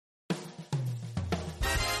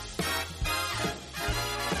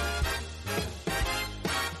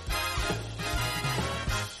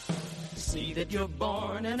that you're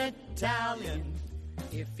born an Italian.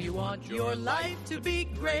 If you want your life to be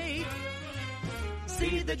great,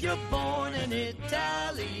 see that you're born an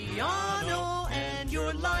Italiano, and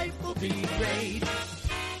your life will be great.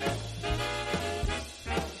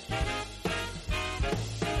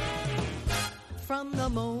 From the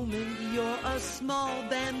moment you're a small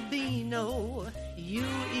bambino, you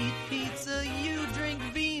eat pizza, you drink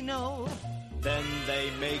vino. Then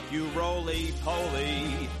they make you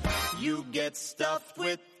roly-poly. You get stuffed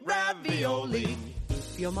with ravioli.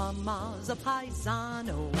 If your mama's a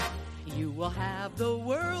paisano, you will have the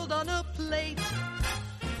world on a plate.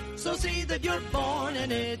 So see that you're born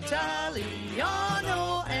an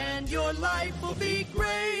Italiano, and your life will be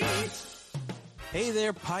great. Hey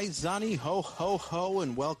there, paisani, ho, ho, ho,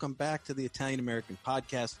 and welcome back to the Italian American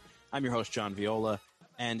Podcast. I'm your host, John Viola,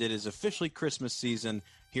 and it is officially Christmas season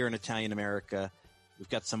here in Italian America. We've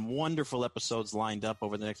got some wonderful episodes lined up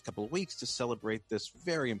over the next couple of weeks to celebrate this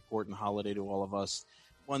very important holiday to all of us,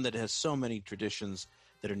 one that has so many traditions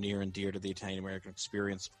that are near and dear to the Italian American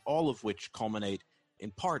experience, all of which culminate in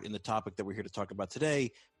part in the topic that we're here to talk about today,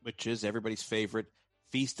 which is everybody's favorite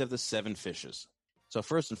Feast of the Seven Fishes. So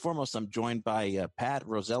first and foremost, I'm joined by Pat,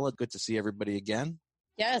 Rosella. Good to see everybody again.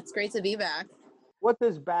 Yeah, it's great to be back. What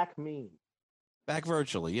does back mean? Back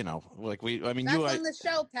virtually, you know, like back on the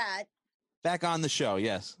show, Pat. Back on the show,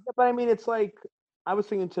 yes. Yeah, but I mean, it's like I was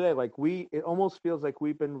thinking today, like it almost feels like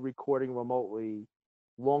we've been recording remotely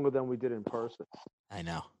longer than we did in person. I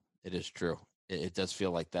know. It is true. It does feel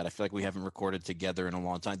like that. I feel like we haven't recorded together in a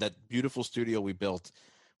long time. That beautiful studio we built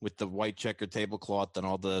with the white checker tablecloth and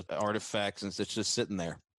all the artifacts, and it's just sitting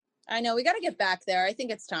there. I know. We got to get back there. I think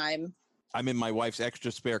it's time. I'm in my wife's extra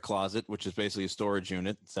spare closet, which is basically a storage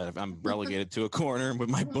unit. So I'm relegated to a corner with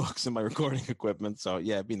my books and my recording equipment. So,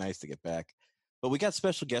 yeah, it'd be nice to get back. But we got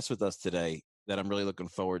special guests with us today that I'm really looking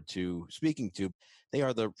forward to speaking to. They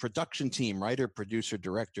are the production team, writer, producer,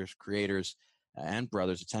 directors, creators, and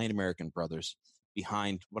brothers, Italian-American brothers,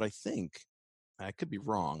 behind what I think, I could be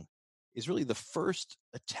wrong, is really the first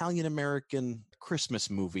Italian-American Christmas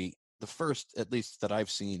movie, the first, at least, that I've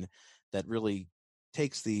seen, that really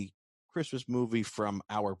takes the Christmas movie from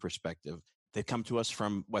our perspective. They come to us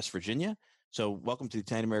from West Virginia. So welcome to the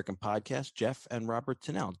Italian American Podcast, Jeff and Robert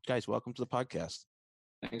Tennell. Guys, welcome to the podcast.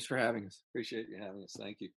 Thanks for having us. Appreciate you having us.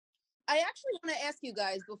 Thank you. I actually want to ask you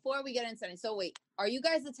guys before we get into anything. So wait, are you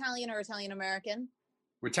guys Italian or Italian American?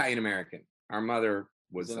 We're Italian American. Our mother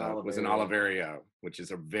was an Oliverio, which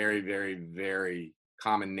is a very, very, very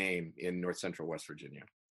common name in North Central West Virginia.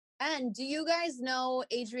 And do you guys know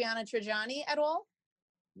Adriana Trajani at all?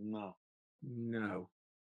 No.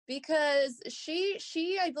 Because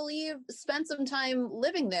she I believe spent some time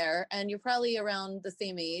living there, and you're probably around the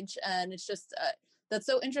same age, and it's just that's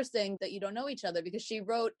so interesting that you don't know each other, because she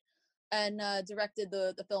wrote and directed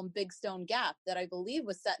the film Big Stone Gap that I believe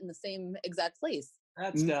was set in the same exact place.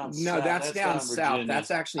 That's down south. No, that's down south. Virginia.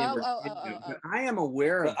 That's actually in Virginia. But I am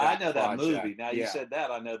aware of that. I know that project. movie. Now you said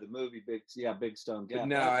that, I know the movie Big Stone Gap.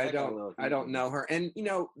 No, I don't know her. And you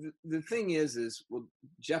know, the thing is well,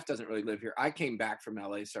 Jeff doesn't really live here. I came back from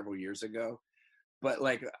LA several years ago, but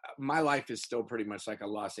like my life is still pretty much like a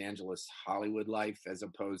Los Angeles Hollywood life, as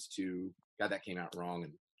opposed to God, that came out wrong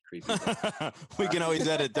and creepy. We can always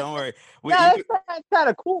edit. Don't worry. That's kind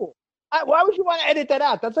of cool. Why would you want to edit that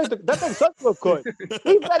out? That doesn't look good.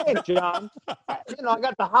 Leave that in, John. I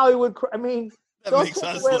got the Hollywood. I mean, that makes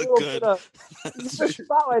us look good. The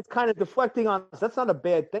spotlight's kind of deflecting on us. That's not a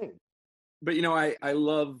bad thing. But you know, I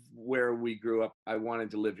love where we grew up. I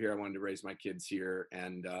wanted to live here. I wanted to raise my kids here,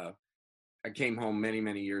 and I came home many,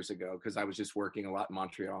 many years ago because I was just working a lot in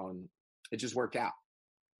Montreal, and it just worked out.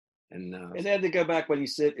 And then to go back when you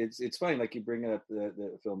said it's funny, like you bring up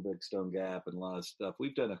the film Big Stone Gap and a lot of stuff.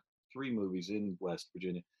 We've done 3 movies in West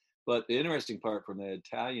Virginia, but the interesting part from the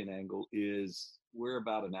Italian angle is we're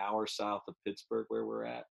about an hour south of Pittsburgh where we're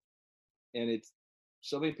at, and it's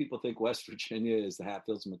so many people think West Virginia is the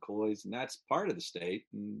Hatfields and McCoys, and that's part of the state,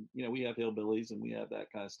 and you know we have hillbillies and we have that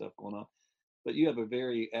kind of stuff going on, but you have a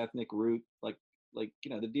very ethnic root, like you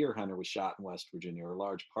know the deer hunter was shot in West Virginia, or a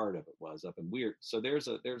large part of it was up in Weird. So there's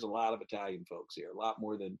a lot of Italian folks here, a lot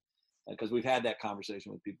more than. Because we've had that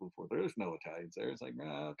conversation with people before. There's no Italians there. It's like,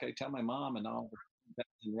 okay, tell my mom and all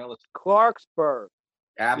relatives. Clarksburg.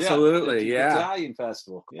 Absolutely, yeah. Italian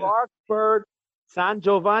festival. Clarksburg, San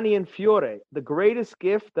Giovanni and Fiore. The greatest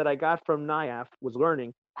gift that I got from IAP was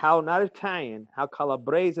learning how not Italian, how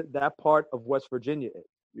Calabrese that part of West Virginia is.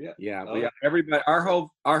 Yeah. We have everybody. Our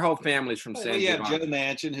whole family's from San Giovanni. Giovanni. Joe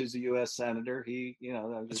Manchin, who's a U.S. senator. He, you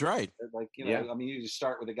know, that's right. Like, you know, I mean, you just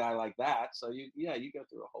start with a guy like that. So you go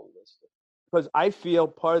through a whole list. because I feel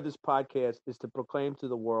part of this podcast is to proclaim to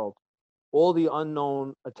the world all the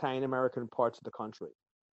unknown Italian American parts of the country.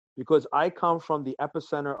 Because I come from the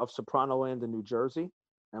epicenter of Soprano Land in New Jersey,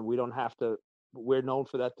 and we don't have to. We're known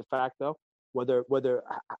for that de facto, whether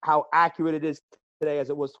how accurate it is today as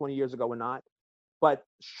it was 20 years ago or not. But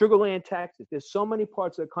Sugarland, Texas, there's so many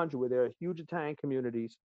parts of the country where there are huge Italian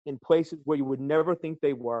communities in places where you would never think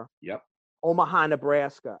they were. Yep. Omaha,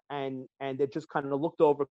 Nebraska, and they're just kind of looked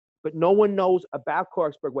over, but no one knows about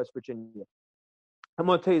Clarksburg, West Virginia. I'm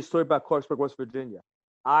going to tell you a story about Clarksburg, West Virginia.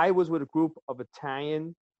 I was with a group of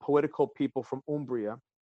Italian political people from Umbria.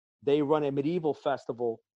 They run a medieval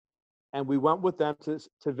festival, and we went with them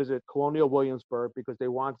to visit Colonial Williamsburg because they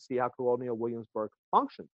wanted to see how Colonial Williamsburg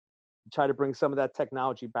functioned, try to bring some of that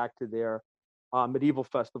technology back to their medieval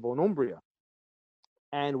festival in Umbria.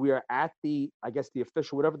 And we are at the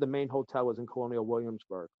official, whatever the main hotel was in Colonial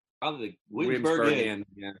Williamsburg. Probably Williamsburg Inn.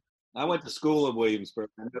 Yeah. I went to school in Williamsburg.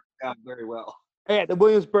 I know the town very well. Yeah, the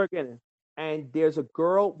Williamsburg Inn. And there's a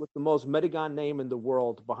girl with the most Medigan name in the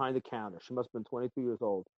world behind the counter. She must have been 22 years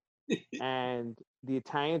old. And the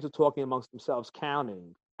Italians are talking amongst themselves,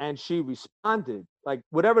 counting. And she responded, like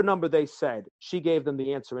whatever number they said, she gave them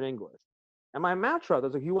the answer in English. And my mouth dropped. I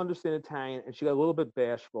was like, you understand Italian? And she got a little bit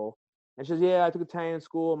bashful. And she says, yeah, I took Italian in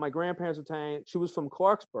school. My grandparents were Italian. She was from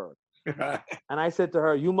Clarksburg. And I said to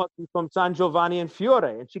her, you must be from San Giovanni and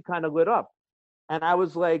Fiore. And she kind of lit up. And I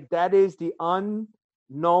was like, that is the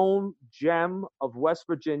unknown gem of West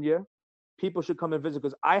Virginia. People should come and visit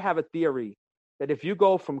because I have a theory that if you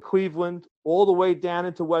go from Cleveland all the way down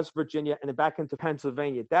into West Virginia and then back into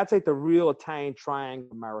Pennsylvania, that's like the real Italian triangle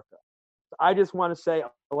of America. So I just want to say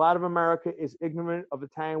a lot of America is ignorant of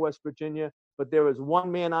Italian West Virginia, but there is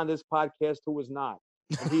one man on this podcast who is not,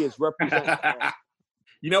 and he is representing.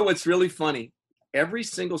 You know what's really funny? Every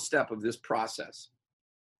single step of this process,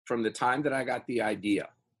 from the time that I got the idea,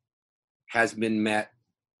 has been met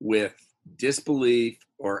with disbelief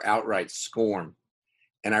or outright scorn.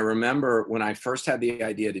 And I remember when I first had the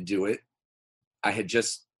idea to do it, I had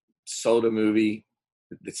just sold a movie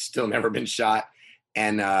that's still never been shot.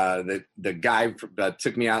 And the guy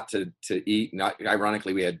took me out to eat. Not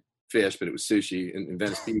ironically, we had fish, but it was sushi in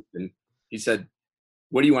Venice Beach. And he said,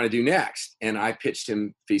 what do you want to do next? And I pitched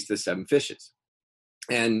him Feast of the Seven Fishes.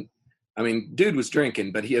 And I mean, dude was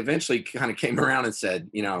drinking, but he eventually kind of came around and said,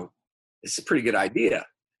 you know, it's a pretty good idea.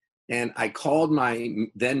 And I called my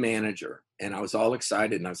then manager and I was all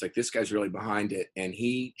excited. And I was like, this guy's really behind it. And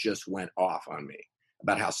he just went off on me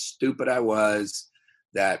about how stupid I was,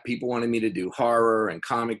 that people wanted me to do horror and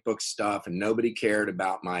comic book stuff. And nobody cared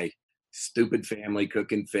about my stupid family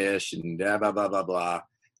cooking fish and blah, blah, blah, blah, blah.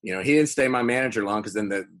 You know, he didn't stay my manager long because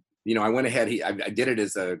then I went ahead. I did it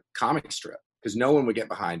as a comic strip because no one would get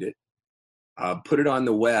behind it. Put it on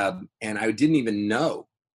the web, and I didn't even know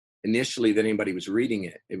initially that anybody was reading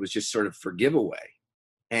it. It was just sort of for giveaway.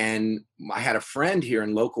 And I had a friend here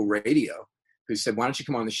in local radio who said, why don't you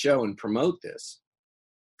come on the show and promote this?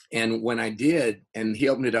 And when I did, and he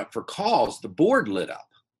opened it up for calls, the board lit up.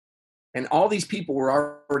 And all these people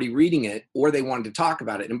were already reading it, or they wanted to talk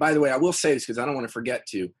about it. And by the way, I will say this because I don't want to forget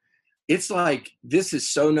to. It's like, this is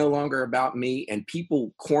so no longer about me, and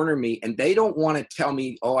people corner me and they don't want to tell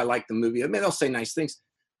me, oh, I like the movie. I mean, they'll say nice things.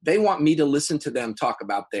 They want me to listen to them talk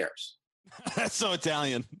about theirs. That's so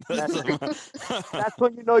Italian. That's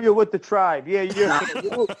when you know you're with the tribe. Yeah,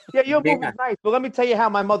 your movie's nice. But let me tell you how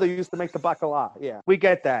my mother used to make the bacala. Yeah, we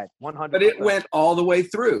get that. 100%. But it went all the way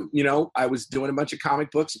through. You know, I was doing a bunch of comic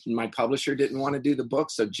books. My publisher didn't want to do the book,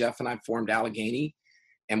 so Jeff and I formed Allegheny,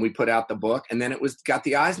 and we put out the book. And then it got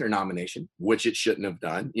the Eisner nomination, which it shouldn't have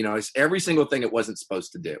done. You know, it's every single thing it wasn't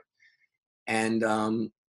supposed to do. And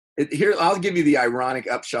here, I'll give you the ironic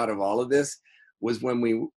upshot of all of this. Was when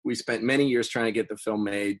we spent many years trying to get the film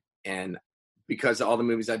made, and because all the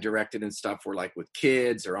movies I directed and stuff were like with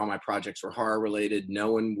kids, or all my projects were horror related,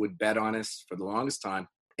 no one would bet on us for the longest time.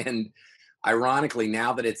 And ironically,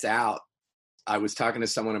 now that it's out, I was talking to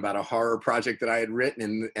someone about a horror project that I had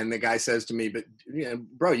written, and the guy says to me, but you know,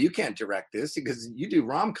 bro, you can't direct this because you do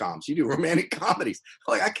rom-coms, you do romantic comedies.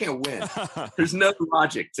 I'm like, I can't win. There's no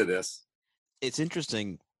logic to this. It's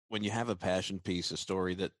interesting when you have a passion piece, a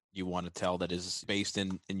story that you want to tell that is based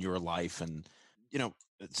in your life, and you know,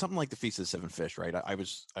 something like the Feast of the Seven Fish, right?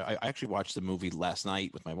 I actually watched the movie last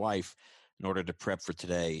night with my wife in order to prep for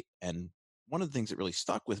today, and one of the things that really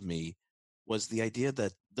stuck with me was the idea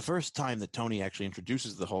that the first time that Tony actually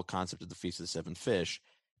introduces the whole concept of the Feast of the Seven Fish,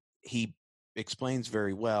 he explains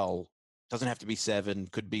very well, doesn't have to be 7,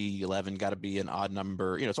 could be 11, got to be an odd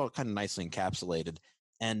number, you know, it's all kind of nicely encapsulated.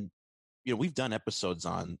 And you know, we've done episodes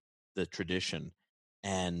on the tradition,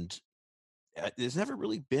 and there's never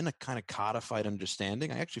really been a kind of codified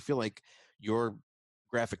understanding. I actually feel like your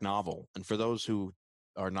graphic novel, and for those who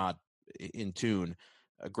are not in tune,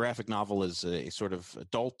 a graphic novel is a sort of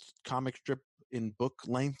adult comic strip in book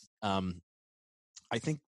length. I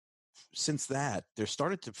think since that, there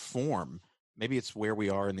started to form, maybe it's where we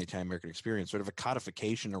are in the Italian American experience, sort of a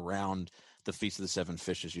codification around the Feast of the Seven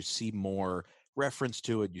Fishes. You see more reference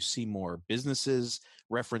to it. You see more businesses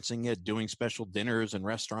referencing it, doing special dinners and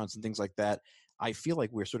restaurants and things like that. I feel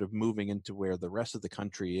like we're sort of moving into where the rest of the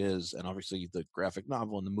country is. And obviously, the graphic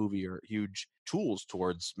novel and the movie are huge tools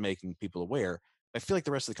towards making people aware. I feel like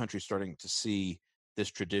the rest of the country is starting to see this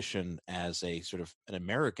tradition as a sort of an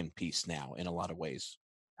American piece now in a lot of ways.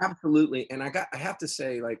 Absolutely. And I have to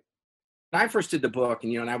say, like, when I first did the book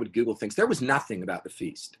and, and I would Google things, there was nothing about the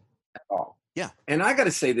feast at all. Yeah. And I got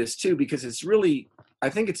to say this too, because it's really, I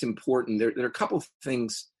think it's important. There are a couple of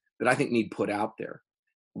things that I think need put out there.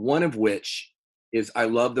 One of which is I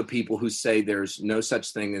love the people who say there's no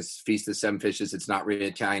such thing as Feast of the Seven Fishes. It's not really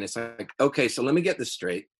Italian. It's like, okay, so let me get this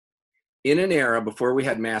straight. In an era before we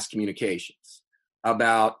had mass communications,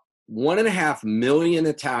 about 1.5 million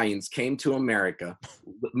Italians came to America,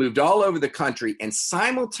 moved all over the country, and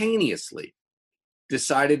simultaneously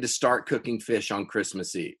decided to start cooking fish on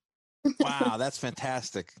Christmas Eve. Wow, that's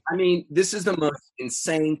fantastic. I mean, this is the most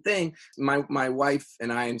insane thing. My wife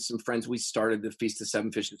and I and some friends, we started the Feast of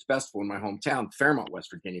Seven Fishes Festival in my hometown, Fairmont, West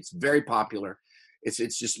Virginia. It's very popular. It's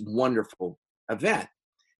just a wonderful event.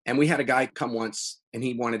 And we had a guy come once and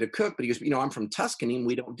he wanted to cook, but he goes, I'm from Tuscany and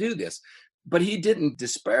we don't do this. But he didn't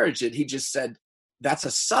disparage it. He just said, that's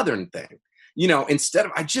a Southern thing. Instead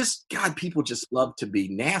of, God, people just love to be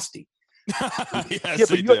nasty. Yes,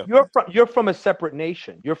 yeah, but you're from a separate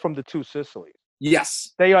nation. You're from the two Sicilies.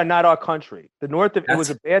 Yes. They are not our country. The North of it was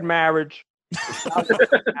a bad marriage.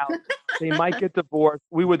 They might get divorced.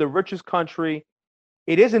 We were the richest country.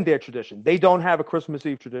 It isn't their tradition. They don't have a Christmas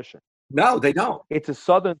Eve tradition. No, they don't. It's a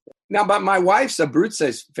Southern thing. Now, but my wife's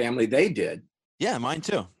Abruzzi's family, they did. Yeah, mine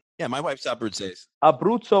too. Yeah, my wife's Abruzzi's.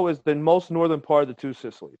 Abruzzo is the most northern part of the two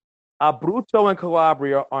Sicilies. Abruzzo and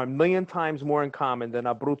Calabria are a million times more in common than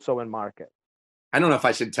Abruzzo and Marche. I don't know if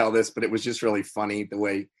I should tell this, but it was just really funny the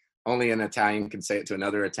way only an Italian can say it to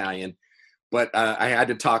another Italian. But I had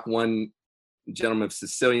to talk one gentleman of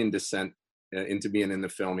Sicilian descent into being in the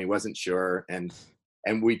film. He wasn't sure. And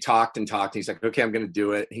we talked and talked. He's like, okay, I'm going to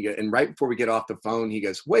do it. And right before we get off the phone, he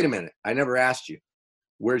goes, wait a minute. I never asked you.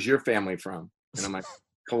 Where's your family from? And I'm like,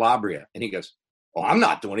 Calabria. And he goes, oh, I'm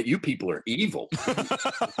not doing it. You people are evil.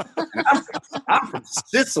 I'm from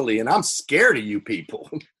Sicily and I'm scared of you people.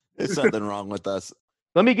 There's something wrong with us.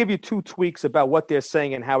 Let me give you 2 tweaks about what they're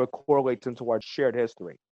saying and how it correlates into our shared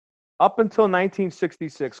history. Up until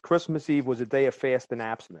 1966, Christmas Eve was a day of fast and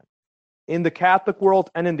abstinence. In the Catholic world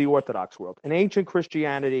and in the Orthodox world. In ancient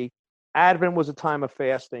Christianity, Advent was a time of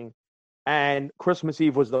fasting, and Christmas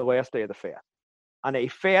Eve was the last day of the fast. On a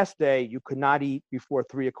fast day, you could not eat before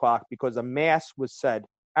 3 o'clock because a mass was said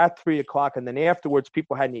at 3 o'clock, and then afterwards,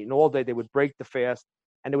 people hadn't eaten all day. They would break the fast,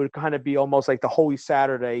 and it would kind of be almost like the Holy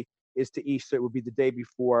Saturday is to Easter. It would be the day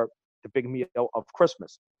before the big meal of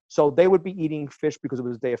Christmas. So they would be eating fish because it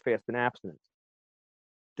was a day of fast and abstinence.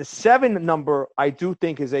 The 7 number, I do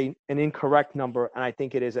think, is an incorrect number, and I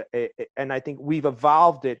think it is and I think we've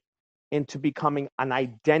evolved it into becoming an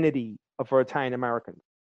identity for Italian Americans.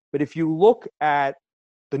 But if you look at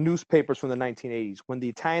the newspapers from the 1980s, when the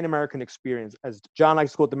Italian American experience, as John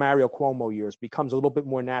likes to call it, the Mario Cuomo years, becomes a little bit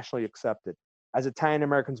more nationally accepted, as Italian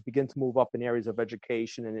Americans begin to move up in areas of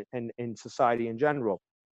education and in society in general,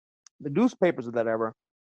 the newspapers of that era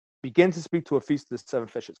begin to speak to a Feast of the Seven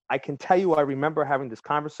Fishes. I can tell you, I remember having this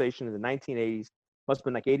conversation in the 1980s, must have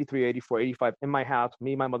been like 83, 84, 85, in my house,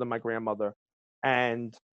 me, my mother, my grandmother.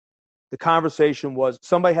 And the conversation was,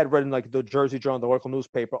 somebody had read in like the Jersey Journal, the local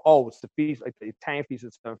newspaper, oh, it's the feast, like the Italian Feast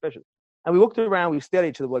of the Seven Fishes. And we looked around, we stared at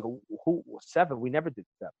each other, like, who, 7? We never did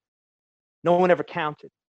 7. No one ever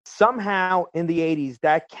counted. Somehow in the 80s,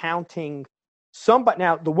 that counting,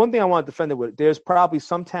 now, the one thing I want to defend it with, there's probably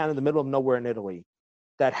some town in the middle of nowhere in Italy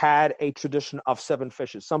that had a tradition of 7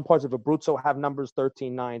 fishes. Some parts of Abruzzo have numbers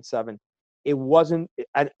 13, 9, 7. It wasn't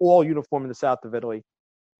at all uniform in the south of Italy.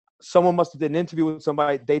 Someone must have did an interview with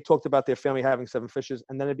somebody. They talked about their family having 7 fishes,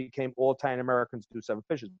 and then it became all Italian Americans do 7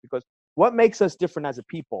 fishes. Because what makes us different as a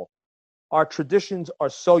people, our traditions are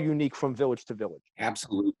so unique from village to village.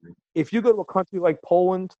 Absolutely. If you go to a country like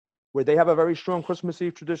Poland, where they have a very strong Christmas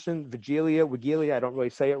Eve tradition, Wigilia, I don't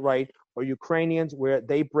really say it right, or Ukrainians, where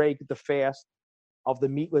they break the fast of the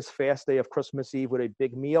meatless fast day of Christmas Eve with a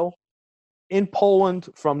big meal. In Poland,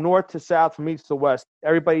 from north to south, from east to west,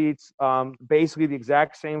 everybody eats basically the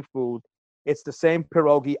exact same food. It's the same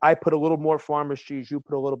pierogi. I put a little more farmer's cheese. You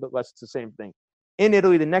put a little bit less. It's the same thing. In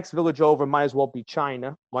Italy, the next village over might as well be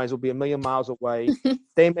China. Might as well be a million miles away.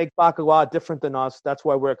 They make baklava different than us. That's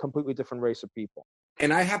why we're a completely different race of people.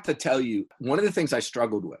 And I have to tell you, one of the things I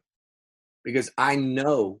struggled with, because I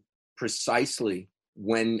know precisely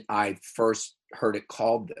when I first heard it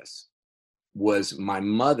called this, was my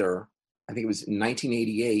mother, I think it was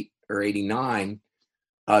 1988 or 89,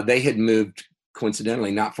 they had moved,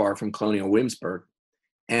 coincidentally, not far from Colonial Williamsburg.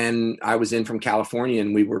 And I was in from California,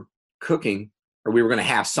 and we were cooking, or we were going to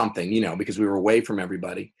have something, because we were away from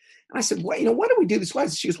everybody. And I said, well, why do we do this?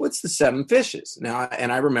 She goes, what's the seven fishes? Now,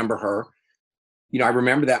 and I remember her, I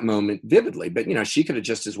remember that moment vividly, but, she could have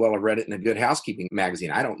just as well have read it in a Good Housekeeping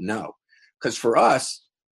magazine. I don't know. Because for us,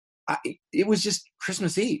 it was just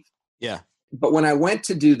Christmas Eve. Yeah. But when I went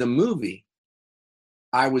to do the movie,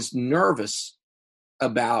 I was nervous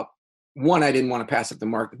about, one, I didn't want to pass up the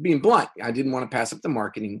market. Being blunt, I didn't want to pass up the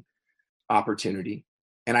marketing opportunity.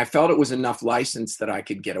 And I felt it was enough license that I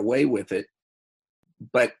could get away with it.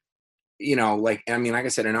 But, like I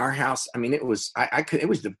said, in our house, it was,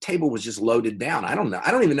 the table was just loaded down. I don't know.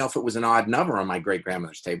 I don't even know if it was an odd number on my great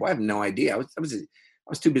grandmother's table. I have no idea. I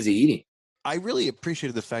was too busy eating. I really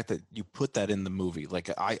appreciated the fact that you put that in the movie. Like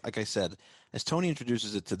I said, as Tony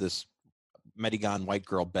introduces it to this Medigan white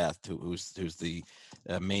girl, Beth, who's the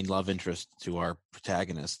main love interest to our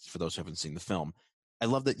protagonist, for those who haven't seen the film, I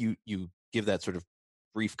love that you give that sort of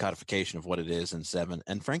brief codification of what it is in Seven.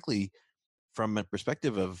 And frankly, from a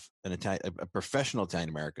perspective of a professional Italian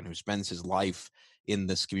American who spends his life in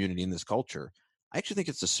this community, in this culture, I actually think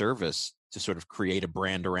it's a service to sort of create a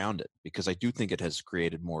brand around it, because I do think it has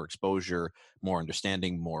created more exposure, more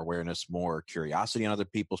understanding, more awareness, more curiosity on other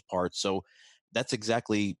people's parts. So that's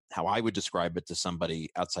exactly how I would describe it to somebody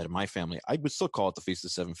outside of my family. I would still call it the Feast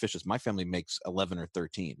of Seven Fishes. My family makes 11 or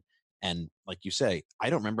 13. And like you say, I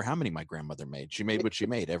don't remember how many my grandmother made. She made what she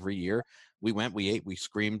made every year. We went, we ate, we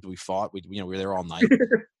screamed, we fought. We were there all night.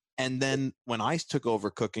 And then when I took over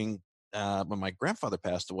cooking, when my grandfather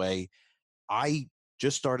passed away, I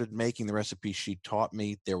just started making the recipe she taught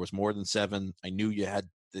me. There was more than 7. I knew you had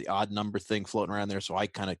the odd number thing floating around there, so I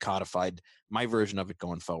kind of codified my version of it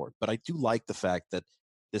going forward. But I do like the fact that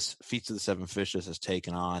this Feast of the Seven Fishes has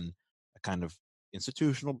taken on a kind of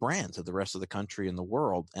institutional brand to the rest of the country and the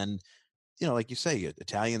world. And, like you say,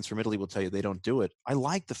 Italians from Italy will tell you they don't do it. I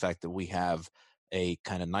like the fact that we have a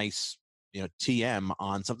kind of nice, TM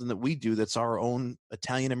on something that we do that's our own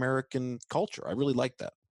Italian-American culture. I really like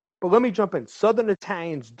that. But let me jump in. Southern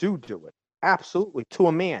Italians do it. Absolutely, to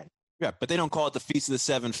a man. Yeah, but they don't call it the Feast of the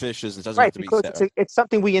Seven Fishes. It doesn't right, have to because be it's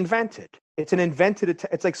something we invented. It's an invented.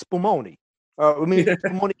 It's like spumoni.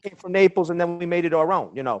 Spumoni came from Naples, and then we made it our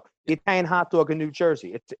own. The Italian hot dog in New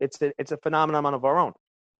Jersey. It's a phenomenon of our own.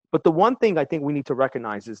 But the one thing I think we need to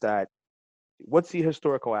recognize is that, what's the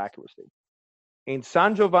historical accuracy? In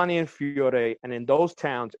San Giovanni in Fiore and in those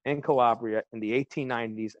towns in Calabria in the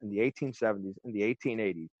 1890s and the 1870s and the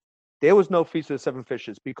 1880s, there was no Feast of the Seven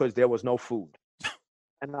Fishes because there was no food.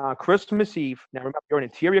 And on Christmas Eve, now remember, you're in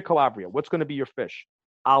interior Calabria. What's going to be your fish?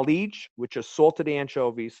 Alige, which is salted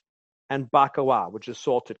anchovies, and bacala, which is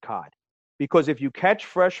salted cod. Because if you catch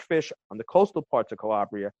fresh fish on the coastal parts of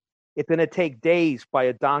Calabria, it's going to take days by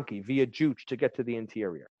a donkey via Juche to get to the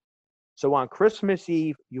interior. So on Christmas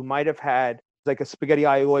Eve, you might have had like a spaghetti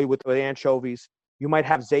aioli with anchovies. You might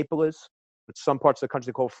have zepalas, which some parts of the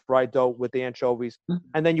country call fried dough with the anchovies. Mm-hmm.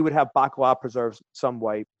 And then you would have bacala preserves some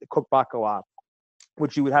way, cooked bacala,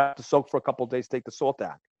 which you would have to soak for a couple of days to take the salt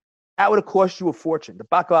out. That would have cost you a fortune. The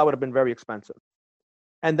bacala would have been very expensive.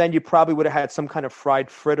 And then you probably would have had some kind of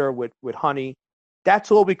fried fritter with honey.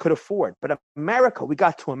 That's all we could afford. But America, we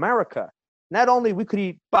got to America. Not only we could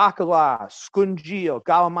eat bacala, scungio,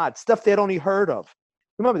 galamad, stuff they'd only heard of.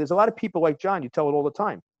 Remember, there's a lot of people like John, you tell it all the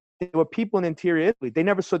time. There were people in interior Italy, they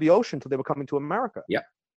never saw the ocean until they were coming to America. Yeah.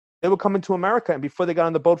 They were coming to America, and before they got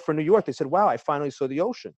on the boat for New York, they said, wow, I finally saw the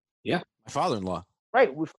ocean. Yeah. My father-in-law.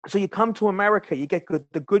 Right. So you come to America, you get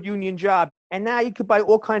the good union job, and now you could buy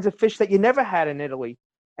all kinds of fish that you never had in Italy.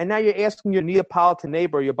 And now you're asking your Neapolitan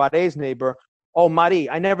neighbor, your Barese neighbor, oh, Mari,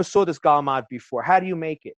 I never saw this galamad before. How do you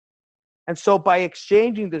make it? And so by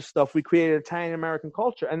exchanging this stuff, we created Italian-American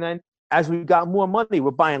culture. And then as we got more money,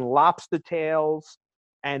 we're buying lobster tails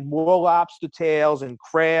and more lobster tails and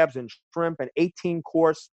crabs and shrimp and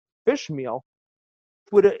 18-course fish meal.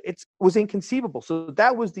 It was inconceivable. So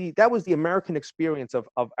that was the American experience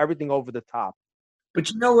of everything over the top. But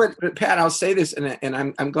you know what, Pat, I'll say this, and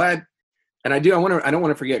I'm glad, and I don't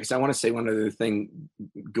want to forget, because I want to say one other thing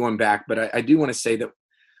going back, but I do want to say that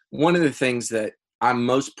one of the things that I'm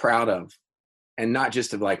most proud of, and not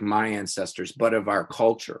just of like my ancestors, but of our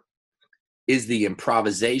culture, is the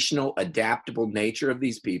improvisational, adaptable nature of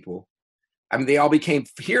these people. I mean, they all became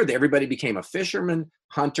here. Everybody became a fisherman,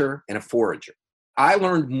 hunter, and a forager. I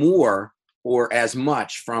learned more or as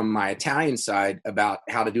much from my Italian side about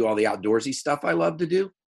how to do all the outdoorsy stuff I love to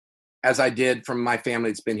do as I did from my family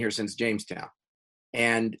that's been here since Jamestown.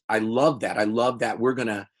 And I love that. I love that we're going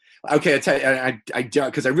to, okay, I tell you,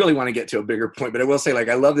 because I really want to get to a bigger point, but I will say, like,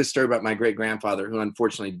 I love this story about my great grandfather who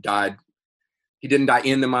unfortunately died. He didn't die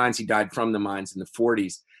in the mines. He died from the mines in the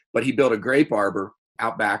 40s, but he built a grape arbor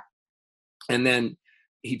out back. And then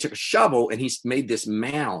he took a shovel and he made this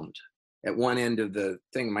mound at one end of the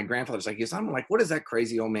thing. My grandfather's like, yes, I'm like, what is that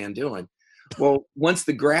crazy old man doing? Well, once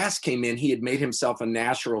the grass came in, he had made himself a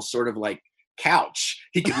natural sort of like couch.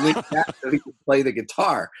 He could lean back so he could play the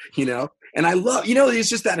guitar, you know? And I love, you know, it's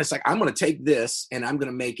just that it's like, I'm going to take this and I'm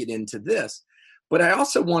going to make it into this. But I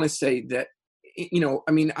also want to say that, you know,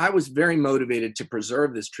 I mean, I was very motivated to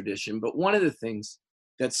preserve this tradition, but one of the things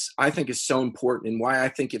that's, I think is so important and why I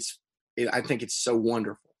think it's so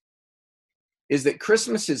wonderful is that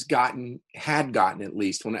Christmas had gotten at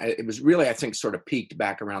least when it was really, I think, sort of peaked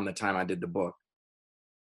back around the time I did the book,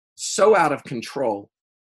 so out of control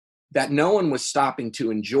that no one was stopping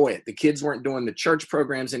to enjoy it. The kids weren't doing the church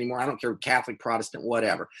programs anymore. I don't care, Catholic, Protestant,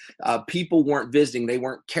 whatever. People weren't visiting. They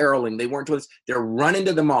weren't caroling. They weren't doing this. They're running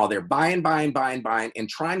to the mall. They're buying, and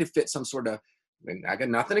trying to fit some sort of, I got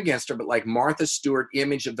nothing against her, but like Martha Stewart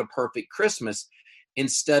image of the perfect Christmas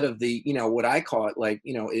instead of the, you know, what I call it, like,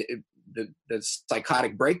 you know, the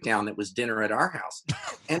psychotic breakdown that was dinner at our house.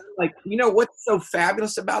 And like, you know, what's so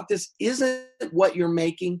fabulous about this isn't what you're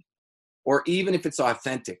making, or even if it's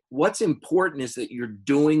authentic. What's important is that you're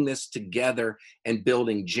doing this together and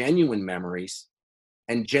building genuine memories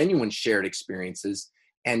and genuine shared experiences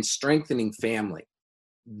and strengthening family.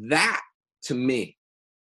 That, to me,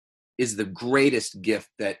 is the greatest gift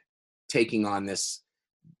that taking on this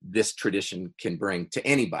tradition can bring to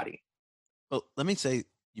anybody. Well, let me say,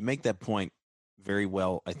 you make that point very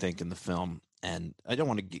well, I think, in the film. And I don't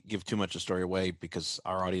want to give too much of the story away because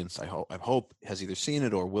our audience, I hope, has either seen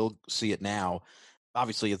it or will see it now.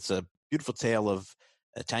 Obviously, it's a beautiful tale of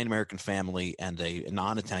Italian American family and a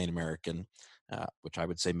non-Italian American, which I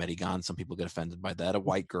would say Medigan. Some people get offended by that. A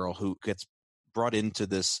white girl who gets brought into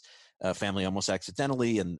this family almost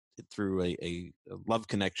accidentally and through a love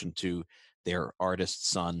connection to their artist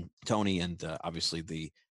son, Tony, and obviously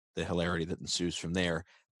the hilarity that ensues from there.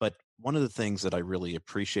 But one of the things that I really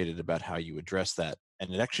appreciated about how you addressed that,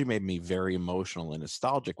 and it actually made me very emotional and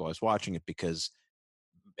nostalgic while I was watching it, because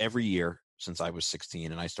every year since I was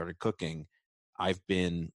 16 and I started cooking, I've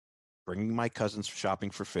been bringing my cousins shopping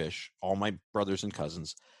for fish, all my brothers and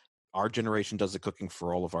cousins. Our generation does the cooking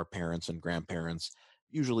for all of our parents and grandparents,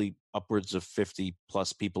 usually upwards of 50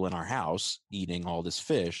 plus people in our house eating all this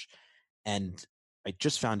fish. And I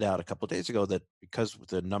just found out a couple of days ago that because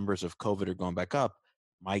the numbers of COVID are going back up,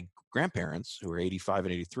 my grandparents, who are 85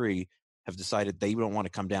 and 83, have decided they don't want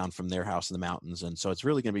to come down from their house in the mountains. And so it's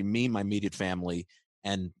really going to be me, my immediate family,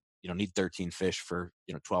 and, you know, need 13 fish for,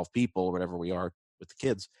 12 people or whatever we are with the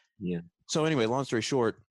kids. Yeah. So anyway, long story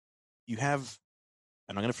short, you have,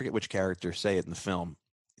 and I'm going to forget which characters say it in the film,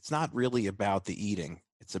 it's not really about the eating.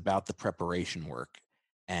 It's about the preparation work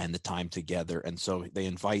and the time together. And so they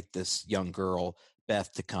invite this young girl,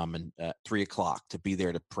 Beth, to come and 3 o'clock to be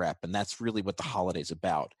there to prep. And that's really what the holiday's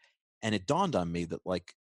about. And it dawned on me that,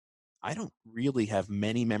 like, I don't really have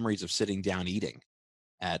many memories of sitting down eating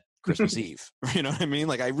at Christmas Eve. You know what I mean?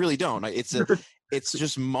 Like, I really don't. It's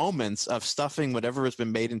just moments of stuffing whatever has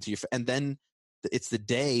been made into your, and then it's the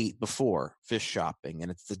day before fish shopping, and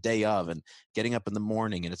it's the day of, and getting up in the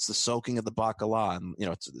morning, and it's the soaking of the bacala, and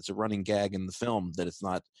it's a running gag in the film that it's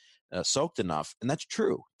not soaked enough, and that's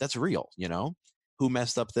true. That's real. Who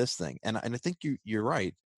messed up this thing? And I think you're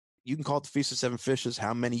right. You can call it the Feast of Seven Fishes.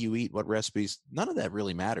 How many you eat, what recipes? None of that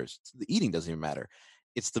really matters. The eating doesn't even matter.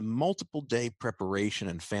 It's the multiple day preparation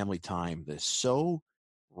and family time that is so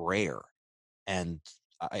rare, and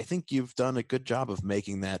I think you've done a good job of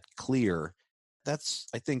making that clear. That's,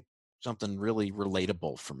 I think, something really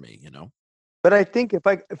relatable for me, But I think if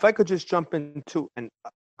I could just jump into, and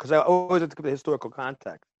because I always have to give the historical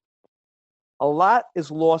context, a lot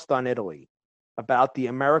is lost on Italy about the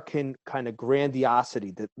American kind of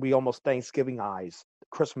grandiosity that we almost Thanksgiving-ize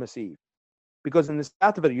Christmas Eve. Because in the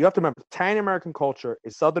south of Italy, you have to remember, Italian American culture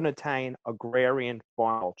is Southern Italian agrarian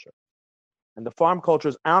farm culture. And the farm culture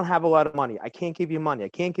is, I don't have a lot of money. I can't give you money. I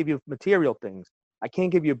can't give you material things. I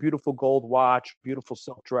can't give you a beautiful gold watch, beautiful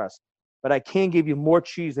silk dress, but I can give you more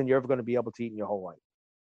cheese than you're ever going to be able to eat in your whole life.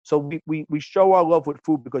 So we show our love with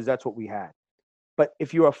food because that's what we had. But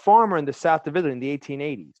if you're a farmer in the south of Italy in the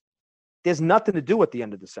 1880s, there's nothing to do at the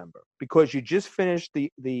end of December because you just finished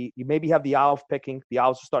you maybe have the olive picking. The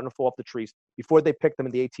olives are starting to fall off the trees. Before they picked them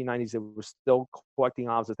in the 1890s, they were still collecting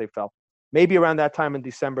olives as they fell. Maybe around that time in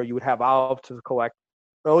December, you would have olives to collect.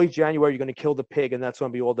 Early January, you're going to kill the pig, and that's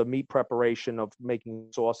going to be all the meat preparation of making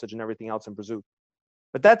sausage and everything else in prosciutto.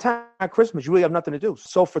 But that time at Christmas, you really have nothing to do.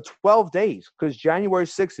 So for 12 days, because January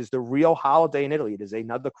 6th is the real holiday in Italy, it is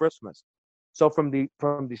another Christmas. So from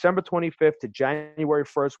December 25th to January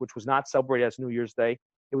 1st, which was not celebrated as New Year's Day,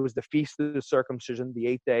 it was the Feast of the Circumcision, the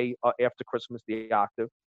 8th day after Christmas, the octave.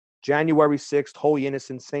 January 6th, Holy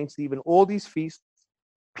Innocents, Saint Stephen, all these feasts,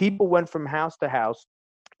 people went from house to house.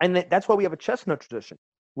 And that's why we have a chestnut tradition.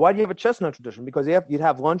 Why do you have a chestnut tradition? Because you'd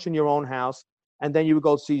have lunch in your own house, and then you would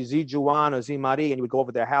go see Z Juan or Z Marie, and you would go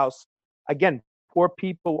over their house. Again, poor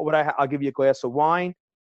people, I'll give you a glass of wine.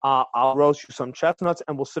 I'll roast you some chestnuts,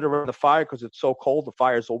 and we'll sit around the fire because it's so cold. The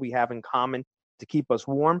fire is all we have in common to keep us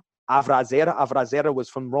warm. Avrazera was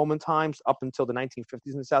from Roman times up until the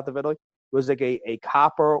 1950s in the south of Italy. It was like a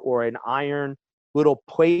copper or an iron little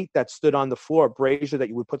plate that stood on the floor, a brazier that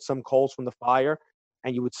you would put some coals from the fire,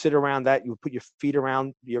 and you would sit around that. You would put your feet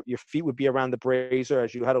around, your feet would be around the brazier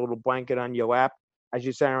as you had a little blanket on your lap. As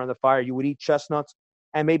you sat around the fire, you would eat chestnuts.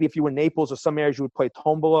 And maybe if you were in Naples or some areas, you would play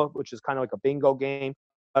tombola, which is kind of like a bingo game.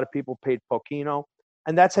 A lot of people played pochino.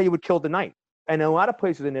 And that's how you would kill the night. And in a lot of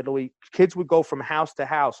places in Italy, kids would go from house to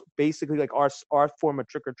house, basically like our form of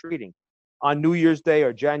trick-or-treating. On New Year's Day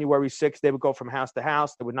or January 6th, they would go from house to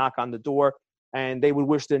house. They would knock on the door, and they would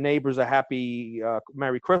wish their neighbors a happy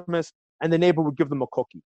Merry Christmas, and the neighbor would give them a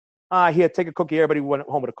cookie. Here, take a cookie. Everybody went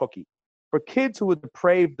home with a cookie. For kids who were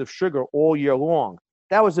depraved of sugar all year long,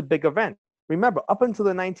 that was a big event. Remember, up until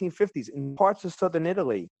the 1950s, in parts of southern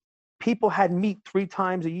Italy, people had meat 3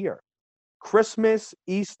 times a year. Christmas,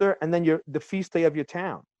 Easter, and then the feast day of your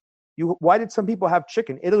town. Why did some people have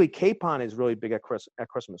chicken? Italy, capon is really big at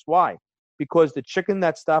Christmas. Why? Because the chicken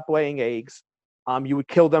that stopped laying eggs, you would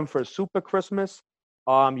kill them for a soup at Christmas.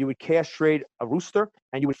 You would castrate a rooster,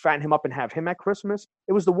 and you would fatten him up and have him at Christmas.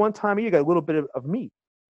 It was the one time a year you got a little bit of meat.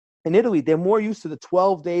 In Italy, they're more used to the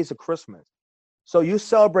 12 days of Christmas. So you're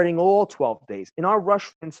celebrating all 12 days. In our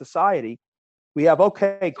Russian society, we have,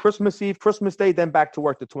 Christmas Eve, Christmas Day, then back to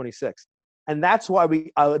work the 26th. And that's why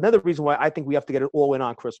another reason why I think we have to get it all in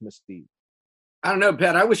on Christmas Eve. I don't know,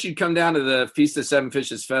 Pat. I wish you'd come down to the Feast of Seven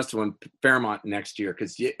Fishes Festival in Fairmont next year,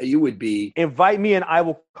 because you would be. Invite me and I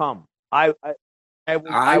will come. I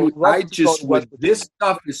would love to go to West Virginia. This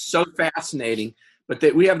stuff is so fascinating, but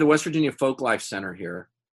we have the West Virginia Folklife Center here.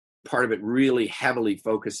 Part of it really heavily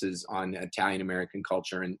focuses on Italian American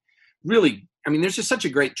culture, and really, I mean, there's just such a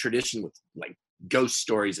great tradition with like ghost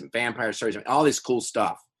stories and vampire stories and all this cool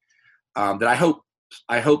stuff that I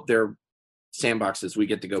hope they're sandboxes we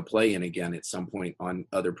get to go play in again at some point on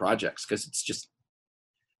other projects, because it's just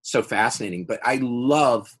so fascinating. But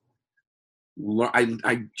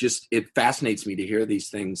it fascinates me to hear these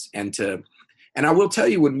things, and I will tell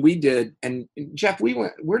you, when we did, and Jeff,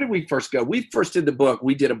 where did we first go? We first did the book.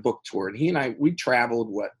 We did a book tour, and he and I, we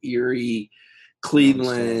traveled Erie,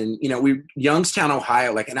 Cleveland, Youngstown,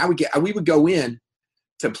 Ohio, and we would go in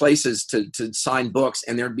to places to sign books,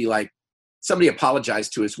 and there'd be like, somebody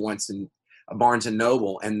apologized to us once in a Barnes and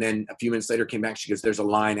Noble, and then a few minutes later came back. She goes, "There's a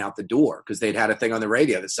line out the door," because they'd had a thing on the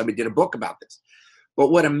radio that somebody did a book about this. But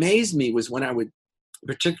what amazed me was when I would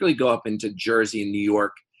particularly go up into Jersey and New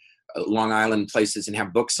York, Long Island places, and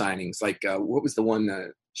have book signings. Like what was the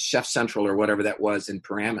one, Chef Central or whatever that was in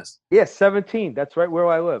Paramus? Yeah, 17. That's right where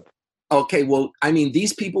I live. Okay, well, I mean,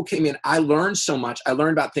 these people came in. I learned so much. I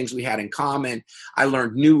learned about things we had in common. I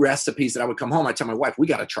learned new recipes that I would come home. I tell my wife, "We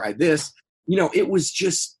got to try this." It was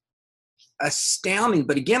just astounding.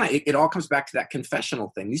 But again, it all comes back to that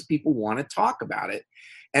confessional thing. These people want to talk about it.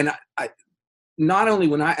 And I not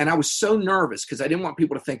only I was so nervous because I didn't want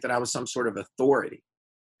people to think that I was some sort of authority.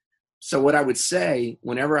 So what I would say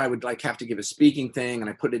whenever I would have to give a speaking thing and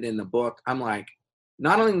I put it in the book, I'm like,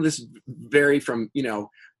 not only will this vary from,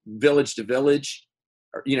 village to village,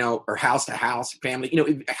 or house to house,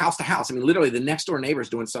 family, house to house. I mean, literally the next door neighbor is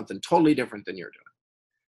doing something totally different than you're doing.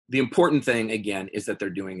 The important thing, again, is that they're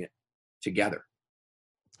doing it together.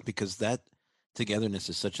 Because that togetherness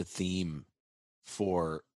is such a theme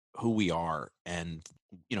for who we are. And,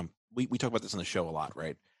 we talk about this on the show a lot,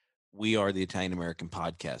 right? We are the Italian American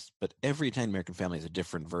podcast, but every Italian American family has a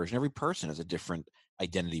different version. Every person has a different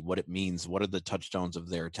identity, what it means, what are the touchstones of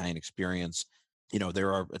their Italian experience.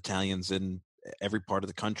 There are Italians in every part of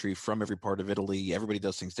the country, from every part of Italy. Everybody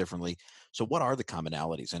does things differently. So what are the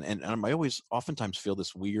commonalities? And I oftentimes feel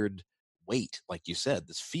this weird weight, like you said,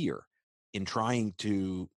 this fear in trying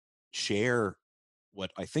to share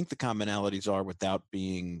what I think the commonalities are without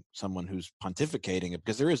being someone who's pontificating it,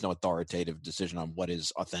 because there is no authoritative decision on what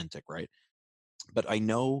is authentic, right? But I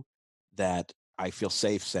know that I feel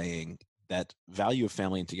safe saying that value of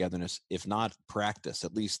family and togetherness, if not practice,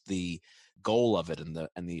 at least the goal of it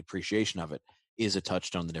and the appreciation of it is a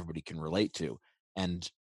touchstone that everybody can relate to. And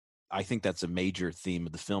I think that's a major theme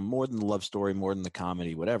of the film, more than the love story, more than the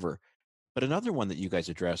comedy, whatever. But another one that you guys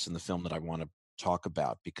address in the film that I want to talk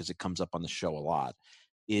about, because it comes up on the show a lot,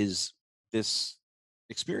 is this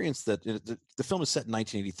experience that the film is set in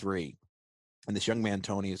 1983. And this young man,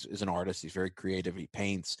 Tony, is an artist. He's very creative. He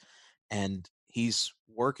paints. And he's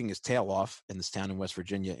working his tail off in this town in West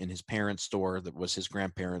Virginia in his parents' store that was his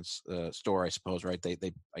grandparents' store, I suppose, right? They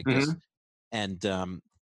I guess. And the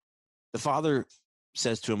father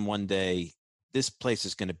says to him one day, this place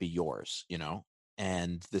is going to be yours, you know?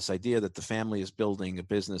 And this idea that the family is building a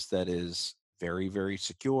business that is very, very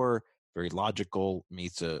secure, very logical,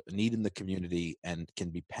 meets a need in the community, and can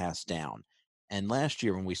be passed down. And last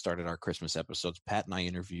year, when we started our Christmas episodes, Pat and I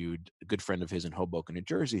interviewed a good friend of his in Hoboken, New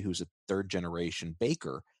Jersey, who's a third generation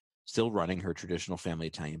baker, still running her traditional family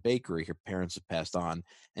Italian bakery. Her parents have passed on,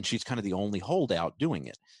 and she's kind of the only holdout doing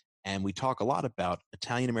it. And we talk a lot about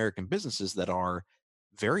Italian American businesses that are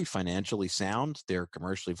very financially sound. They're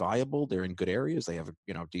commercially viable. They're in good areas. They have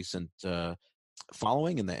a decent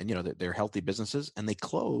following, and they're healthy businesses. And they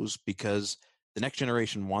close because the next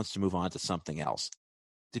generation wants to move on to something else.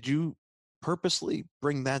 Did you purposely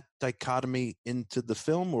bring that dichotomy into the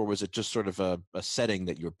film, or was it just sort of a setting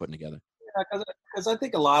that you were putting together? Yeah, because I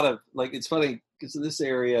think a lot of, like, it's funny because in this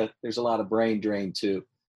area there's a lot of brain drain too,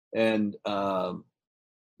 and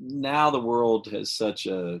now the world has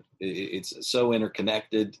it's so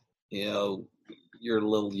interconnected. You're a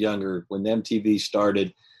little younger when MTV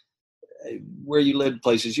started. Where you lived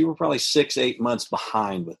places, you were probably 6-8 months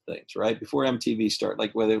behind with things, right? Before MTV started,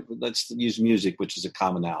 like let's use music, which is a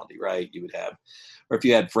commonality, right? You would have, or if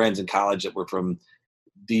you had friends in college that were from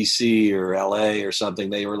DC or LA or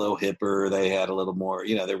something, they were a little hipper. They had a little more,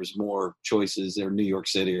 there was more choices. They were New York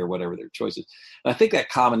City or whatever their choices. And I think that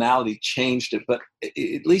commonality changed it. But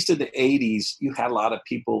at least in the 80s, you had a lot of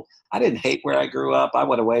people. I didn't hate where I grew up. I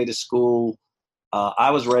went away to school.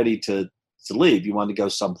 I was ready to leave. You wanted to go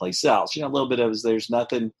someplace else. A little bit of there's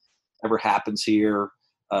nothing ever happens here.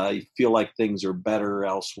 You feel like things are better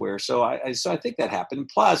elsewhere. So I think that happened.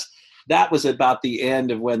 Plus, that was about the end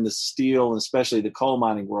of when the steel and especially the coal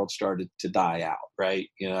mining world started to die out, right?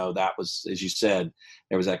 That was, as you said,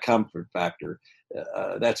 there was that comfort factor.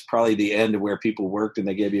 That's probably the end of where people worked and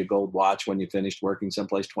they gave you a gold watch when you finished working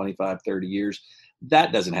someplace 25, 30 years.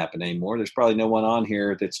 That doesn't happen anymore. There's probably no one on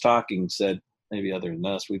here that's talking said, maybe other than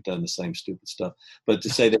us, we've done the same stupid stuff, but to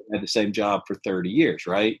say they had the same job for 30 years,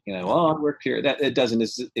 right? I worked here, that it doesn't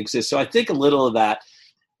exist. So I think a little of that,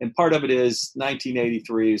 and part of it is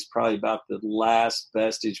 1983 is probably about the last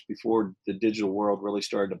vestige before the digital world really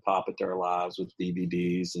started to pop into our lives with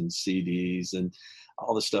DVDs and CDs and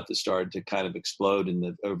all the stuff that started to kind of explode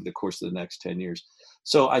over the course of the next 10 years.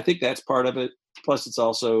 So I think that's part of it. Plus it's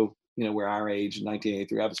also, we're our age in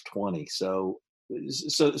 1983, I was 20. So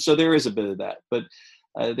there is a bit of that, but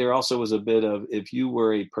there also was a bit of, if you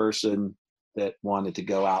were a person that wanted to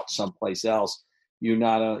go out someplace else, you're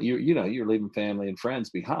leaving family and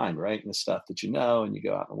friends behind, right? And the stuff that and you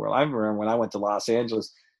go out in the world. I remember when I went to Los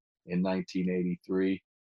Angeles in 1983,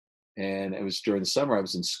 and it was during the summer, I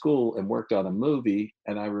was in school and worked on a movie.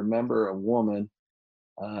 And I remember a woman,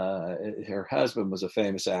 her husband was a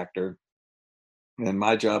famous actor, and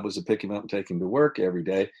my job was to pick him up and take him to work every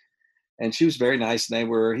day. And she was very nice.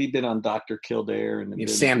 And he'd been on Dr. Kildare and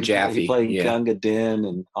Sam Jaffe. He played Gunga Din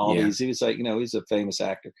and all these. He was like, he's a famous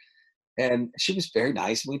actor. And she was very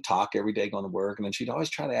nice. And we'd talk every day going to work. And then she'd always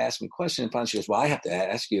try to ask me questions. And finally she goes, well, I have to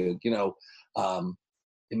ask you,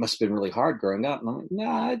 it must have been really hard growing up. And I'm like,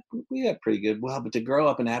 nah, we had pretty good. Well, but to grow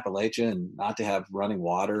up in Appalachia and not to have running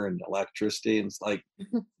water and electricity, and it's like,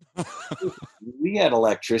 we had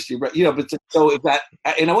electricity, but so if that,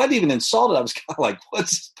 and I wasn't even insulted. I was kind of like,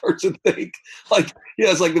 what's this person think? Like,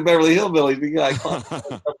 it's like the Beverly Hillbillies. The guy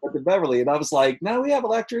the Beverly, and I was like, no, we have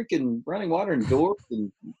electric and running water and doors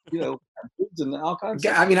and foods and all kinds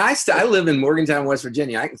of stuff. I mean, I live in Morgantown, West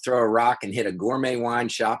Virginia. I can throw a rock and hit a gourmet wine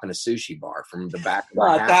shop and a sushi bar from the back of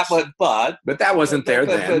my house. But that wasn't there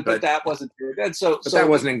then. But that wasn't there then. So that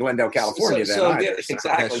wasn't in Glendale, California then either. Yeah,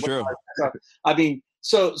 exactly. That's true. I mean,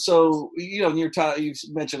 so you've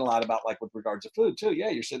mentioned a lot about, like, with regards to food too. Yeah,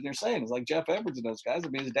 you're sitting there saying it's like Jeff Edwards and those guys. I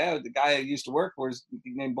mean, his dad, the guy I used to work for, is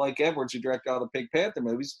named Blake Edwards, who directed all the Pink Panther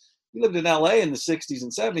movies. you lived in LA in the 60s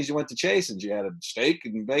and 70s, you went to Chasen's, you had a steak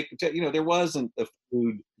and bacon, there wasn't a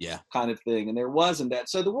food kind of thing. And there wasn't that.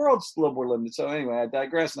 So the world's a little more limited. So anyway, I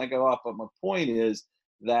digress and I go off. But my point is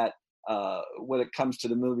that when it comes to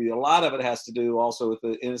the movie, a lot of it has to do also with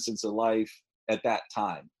the innocence of life at that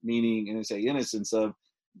time, meaning, and I say innocence of,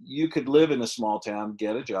 you could live in a small town,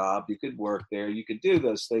 get a job, you could work there, you could do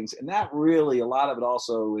those things. And that really, a lot of it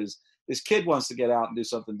also is, this kid wants to get out and do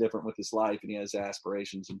something different with his life, and he has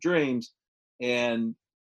aspirations and dreams. And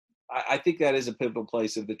I think that is a pivotal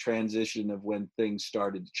place of the transition of when things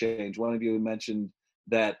started to change. One of you mentioned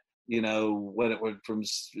that, when it went from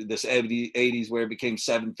this 80s where it became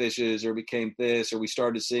Seven Fishes or became this, or we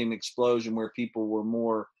started seeing an explosion where people were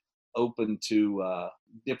more open to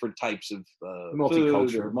different types of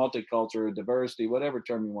food or multicultural or diversity, whatever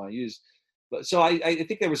term you want to use. But so I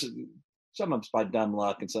think there was some of it's by dumb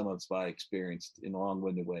luck and some of it's by experience, in a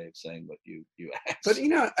long-winded way of saying what you asked.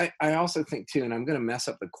 But I also think too, and I'm going to mess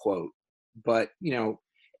up the quote, but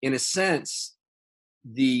in a sense,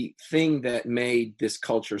 the thing that made this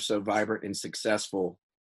culture so vibrant and successful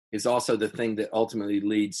is also the thing that ultimately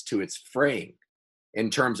leads to its fraying in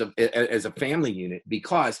terms of as a family unit,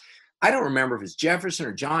 because I don't remember if it's Jefferson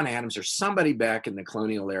or John Adams or somebody back in the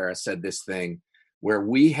colonial era said this thing where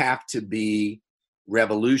we have to be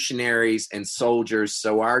revolutionaries and soldiers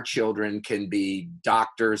so our children can be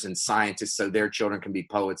doctors and scientists so their children can be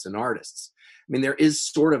poets and artists. I mean, there is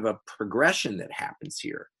sort of a progression that happens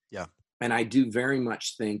here. Yeah. And I do very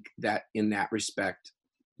much think that in that respect,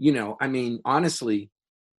 I mean, honestly,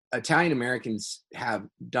 Italian Americans have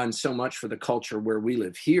done so much for the culture where we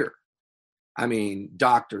live here. I mean,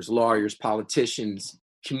 doctors, lawyers, politicians,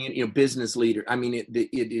 community, business leaders. I mean, it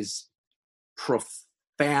is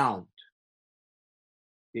profound.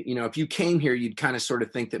 If you came here, you'd kind of sort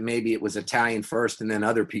of think that maybe it was Italian first and then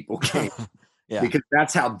other people came. Because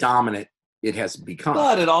that's how dominant it has become.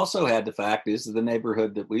 But it also had the fact is the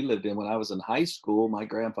neighborhood that we lived in when I was in high school, my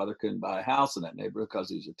grandfather couldn't buy a house in that neighborhood because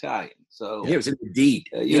he was Italian. So it was in the deed.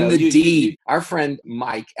 In the deed. Our friend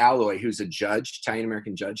Mike Alloy, who's a judge,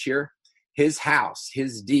 Italian-American judge here, his house,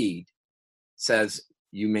 his deed says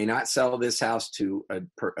you may not sell this house to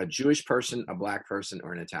a Jewish person, a black person,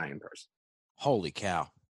 or an Italian person. Holy cow.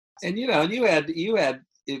 And you had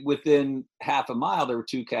it within half a mile there were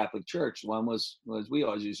two Catholic churches. One was we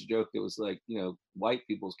always used to joke, it was like white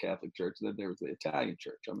people's Catholic church, and then there was the Italian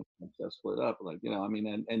church. I mean, that's split up, like I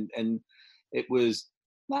mean, and it was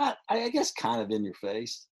not, I guess, kind of in your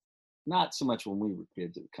face. Not so much when we were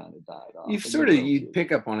kids; it kind of died off. You'd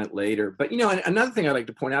pick up on it later. But another thing I'd like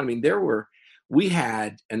to point out. I mean,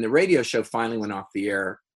 and the radio show finally went off the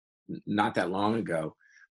air not that long ago.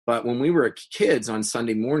 But when we were kids on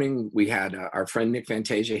Sunday morning, we had our friend Nick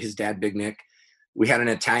Fantasia, his dad, Big Nick. We had an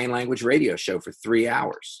Italian language radio show for 3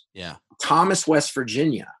 hours. Yeah. Thomas, West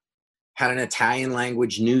Virginia had an Italian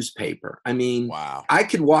language newspaper. I mean, wow. I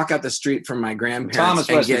could walk out the street from my grandparents. Thomas,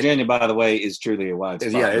 West Virginia, by the way, is truly a wide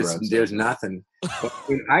spot. Yeah, there's nothing. But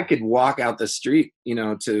I could walk out the street,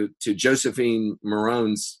 to Josephine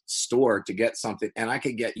Marone's store to get something, and I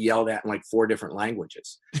could get yelled at in like 4 different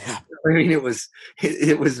languages. Yeah. I mean, it was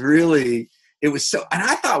really, it was so, and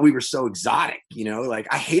I thought we were so exotic, like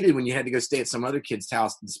I hated when you had to go stay at some other kid's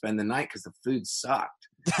house and spend the night because the food sucked.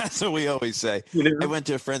 That's what we always say. I went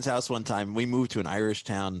to a friend's house one time. We moved to an Irish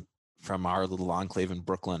town from our little enclave in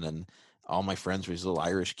Brooklyn, and all my friends were these little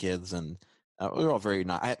Irish kids, and we were all very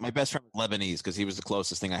nice. My best friend was Lebanese because he was the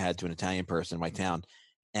closest thing I had to an Italian person in my town.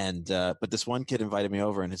 And but this one kid invited me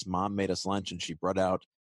over, and his mom made us lunch, and she brought out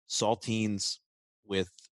saltines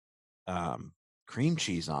with cream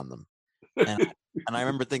cheese on them. And I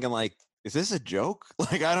remember thinking, like, is this a joke?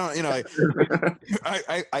 Like, I don't,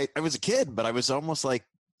 I was a kid, but I was almost like,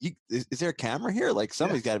 is there a camera here? Like,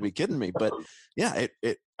 somebody's got to be kidding me. But yeah,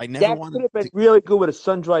 I never wanted. That could have been really good with a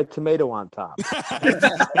sun-dried tomato on top.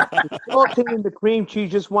 The saltine and the cream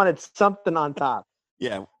cheese just wanted something on top.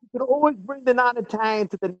 Yeah, you could always bring the non-Italian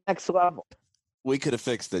to the next level. We could have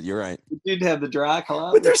fixed it. You're right. You did have the dry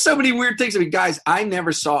club. But there's so many weird things. I mean, guys, I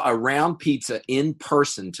never saw a round pizza in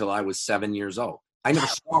person till I was 7 years old. I never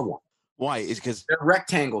saw one. Why? Is because they're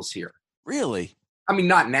rectangles here. Really? I mean,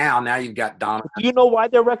 not now. Now you've got Donald. Do you know why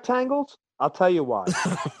they're rectangles? I'll tell you why.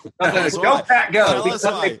 Go, Pat, go.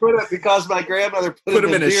 Because my grandmother put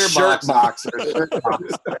them in a beer shirt box.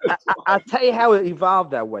 I'll tell you how it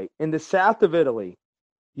evolved that way. In the south of Italy,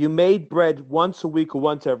 you made bread once a week or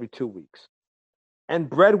once every 2 weeks. And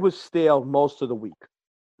bread was stale most of the week.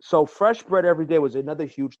 So fresh bread every day was another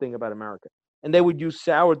huge thing about America. And they would use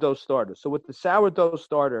sourdough starters. So with the sourdough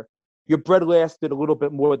starter, your bread lasted a little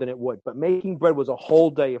bit more than it would. But making bread was a whole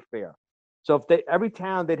day affair. So if they every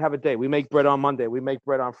town they'd have a day. We make bread on Monday. We make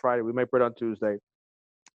bread on Friday. We make bread on Tuesday.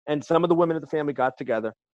 And some of the women of the family got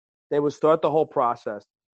together. They would start the whole process.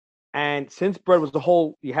 And since bread was the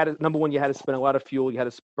whole, you had to, number one, you had to spend a lot of fuel. You had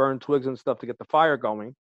to burn twigs and stuff to get the fire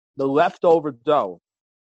going. The leftover dough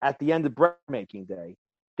at the end of bread making day,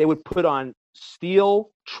 they would put on steel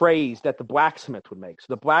trays that the blacksmith would make. So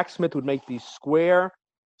the blacksmith would make these square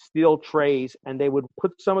steel trays, and they would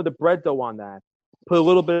put some of the bread dough on that, put a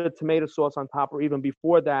little bit of tomato sauce on top, or even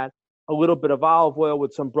before that, a little bit of olive oil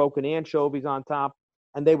with some broken anchovies on top,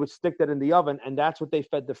 and they would stick that in the oven, and that's what they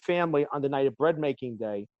fed the family on the night of bread making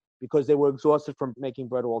day because they were exhausted from making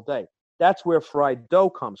bread all day. That's where fried dough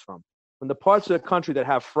comes from. From the parts of the country that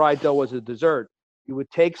have fried dough as a dessert, you would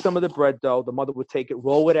take some of the bread dough. The mother would take it,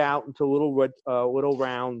 roll it out into a little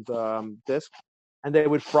round disc, and they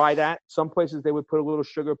would fry that. Some places they would put a little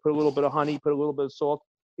sugar, put a little bit of honey, put a little bit of salt,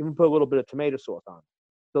 even put a little bit of tomato sauce on it.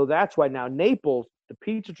 So that's why now Naples, the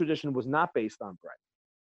pizza tradition was not based on bread.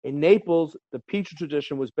 In Naples, the pizza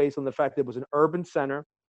tradition was based on the fact that it was an urban center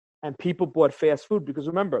and people bought fast food. Because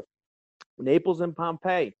remember, Naples and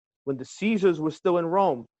Pompeii, when the Caesars were still in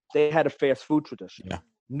Rome, they had a fast food tradition. Yeah.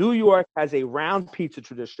 New York has a round pizza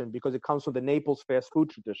tradition because it comes from the Naples fast food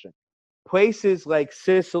tradition. Places like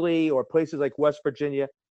Sicily or places like West Virginia,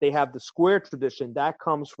 they have the square tradition. That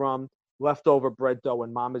comes from leftover bread dough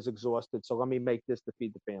and mom is exhausted, so let me make this to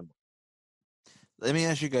feed the family. Let me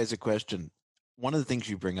ask you guys a question. One of the things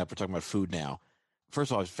you bring up, we're talking about food now.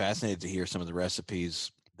 First of all, I was fascinated to hear some of the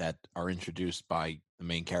recipes that are introduced by the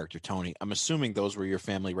main character, Tony. I'm assuming those were your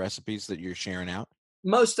family recipes that you're sharing out?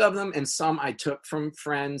 Most of them, and some I took from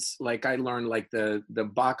friends. Like I learned like the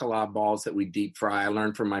bacala balls that we deep fry. I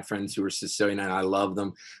learned from my friends who were Sicilian, and I love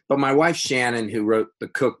them. But my wife Shannon, who wrote the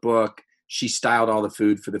cookbook, she styled all the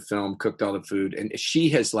food for the film, cooked all the food, and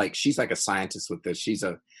she's like a scientist with this. She's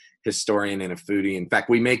a historian and a foodie. In fact,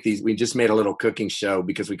 we just made a little cooking show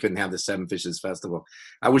because we couldn't have the Seven Fishes Festival.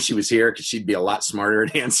 I wish she was here because she'd be a lot smarter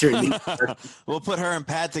at answering these questions. We'll put her and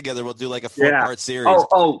Pat together. We'll do like a 4-part series.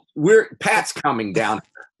 Pat's coming down.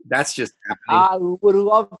 That's just happening. I would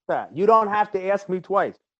love that. You don't have to ask me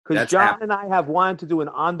twice because John happening. and I have wanted to do an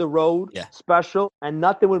on the road special, and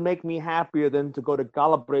nothing would make me happier than to go to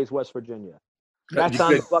Galbraith, West Virginia. That's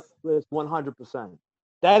on the bucket list 100%.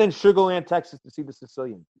 That in Sugar Land, Texas, to see the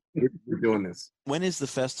Sicilian. We're doing this. When is the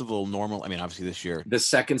festival normal? I mean, obviously this year. The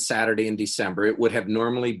second Saturday in December. It would have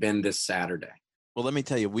normally been this Saturday. Well, let me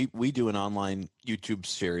tell you, we do an online YouTube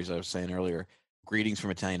series, I was saying earlier, Greetings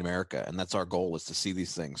from Italian America, and that's our goal, is to see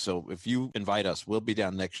these things. So if you invite us, we'll be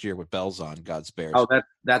down next year with bells on, God spares. Oh,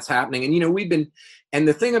 that's happening. And, and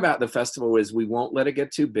the thing about the festival is we won't let it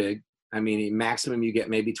get too big. I mean, maximum you get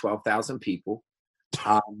maybe 12,000 people.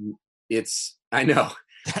 I know.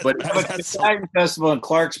 But the Italian festival in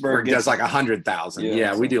Clarksburg does like 100,000.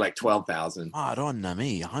 Yeah, we do like 12,000. Madonna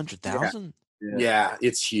me, 100,000? Yeah,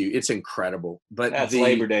 it's huge. It's incredible. But that's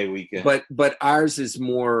Labor Day weekend. But ours is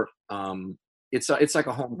more. It's like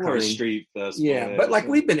a homecoming. More a street festival. Yeah, but like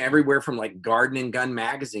we've been everywhere from like Garden and Gun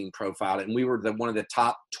magazine profiled it, and we were one of the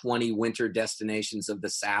top 20 winter destinations of the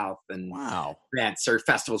South. And wow, surf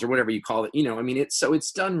festivals or whatever you call it. I mean,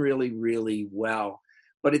 it's done really, really well.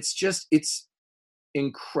 But it's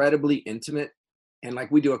incredibly intimate, and like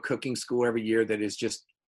we do a cooking school every year that is just,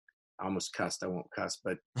 I almost cussed, I won't cuss,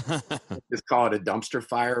 but just call it a dumpster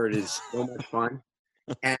fire. It is so much fun.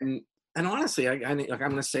 And honestly, I'm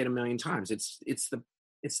going to say it a million times, it's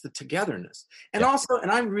the togetherness. And also, and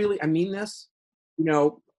I mean this,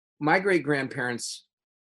 my great grandparents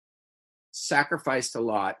sacrificed a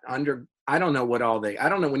lot under, I don't know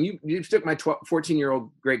when you took my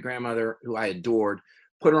 14-year-old great grandmother, who I adored,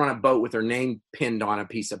 put her on a boat with her name pinned on a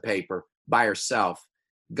piece of paper by herself.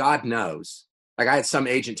 God knows. Like I had some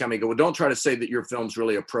agent tell me, well, don't try to say that your film's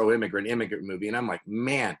really a pro-immigrant movie. And I'm like,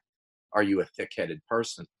 man, are you a thick-headed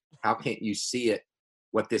person? How can't you see it,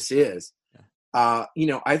 what this is? I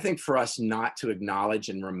think for us not to acknowledge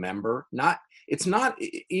and remember, it's not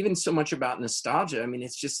even so much about nostalgia. I mean,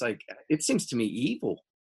 it's just like, it seems to me evil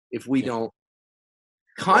if we don't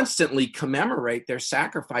constantly commemorate their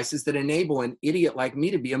sacrifices that enable an idiot like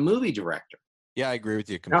me to be a movie director. Yeah, I agree with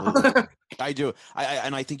you completely. I do.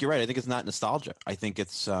 And I think you're right. I think it's not nostalgia. I think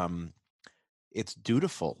it's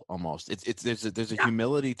dutiful almost. There's a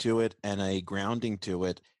humility to it and a grounding to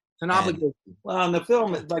it. It's an obligation. Well, and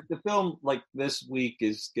the film like this week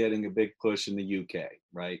is getting a big push in the UK,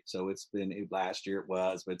 right? So it's been, last year it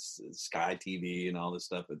was, but it's Sky TV and all this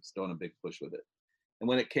stuff. It's doing a big push with it. And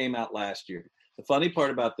when it came out last year, the funny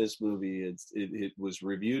part about this movie is it was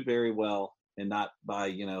reviewed very well. and not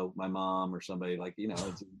by, my mom or somebody, like,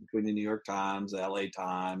 it's between the New York Times, the LA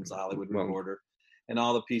Times, the Hollywood Reporter, and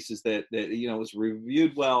all the pieces that was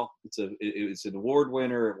reviewed well. It's an award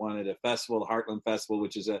winner. It won at a festival, the Heartland Festival,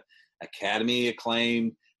 which is a Academy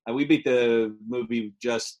acclaimed. We beat the movie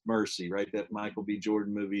Just Mercy, right? That Michael B.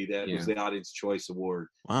 Jordan movie that was the Audience Choice Award.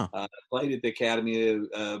 Wow. Played at the Academy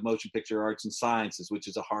of Motion Picture Arts and Sciences, which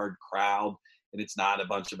is a hard crowd, and it's not a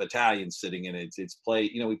bunch of Italians sitting in it. It's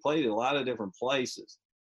played, we played at a lot of different places,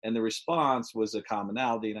 and the response was a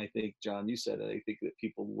commonality. And I think, John, you said it. I think that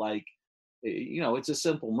people like, it's a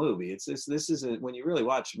simple movie. This isn't, when you really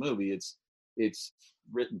watch a movie, it's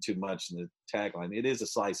written too much in the tagline. It is a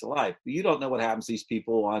slice of life. You don't know what happens to these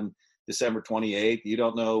people on December 28th. You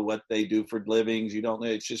don't know what they do for livings. You don't know.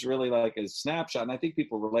 It's just really like a snapshot. And I think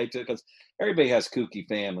people relate to it because everybody has kooky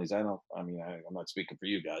families. I'm not speaking for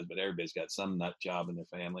you guys, but everybody's got some nut job in their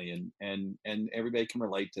family, and everybody can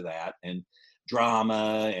relate to that, and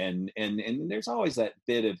drama. And there's always that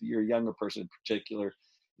bit of, you're a younger person in particular,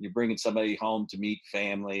 you're bringing somebody home to meet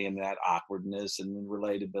family, and that awkwardness and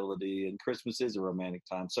relatability, and Christmas is a romantic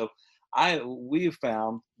time. So we've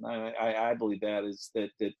found, I believe that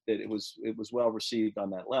it was well received on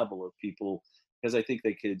that level of people, because I think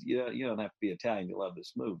they could, you don't have to be Italian to love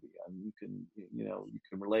this movie. I mean, you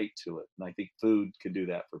can relate to it. And I think food can do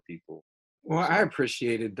that for people. Well, I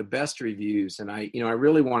appreciated the best reviews, and I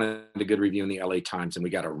really wanted a good review in the LA Times, and we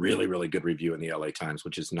got a really, really good review in the LA Times,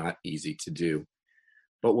 which is not easy to do.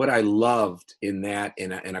 But what I loved in that,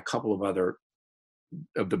 and a couple of other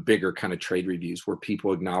of the bigger kind of trade reviews, were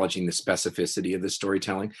people acknowledging the specificity of the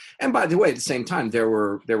storytelling. And by the way, at the same time, there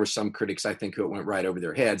were some critics, I think, who it went right over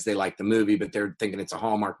their heads. They liked the movie, but they're thinking it's a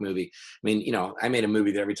Hallmark movie. I mean, I made a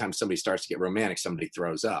movie that every time somebody starts to get romantic, somebody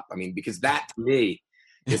throws up. I mean, because that to me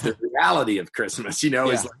is the reality of Christmas. Is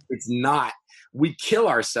like, it's not. We kill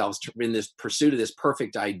ourselves in this pursuit of this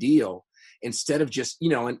perfect ideal, instead of just,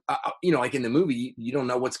 like in the movie, you don't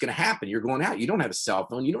know what's going to happen. You're going out. You don't have a cell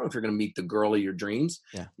phone. You don't know if you're going to meet the girl of your dreams.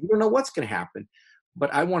 Yeah. You don't know what's going to happen.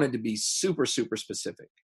 But I wanted to be super, super specific.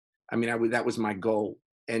 I mean, that was my goal,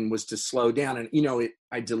 and was to slow down. And,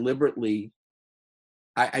 I deliberately,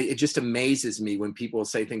 it just amazes me when people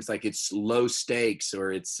say things like it's low stakes,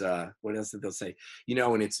 or it's, what else did they say?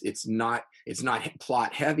 And it's not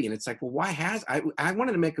plot heavy. And it's like, well, I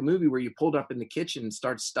wanted to make a movie where you pulled up in the kitchen and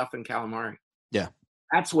start stuffing calamari. Yeah.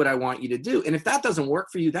 That's what I want you to do. And if that doesn't work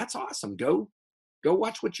for you, that's awesome. Go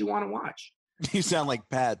watch what you want to watch. You sound like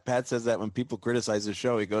Pat. Pat says that when people criticize the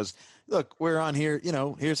show, he goes, look, we're on here,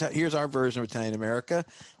 here's our version of Italian America.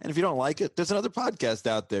 And if you don't like it, there's another podcast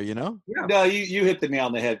out there, Yeah. No, you hit the nail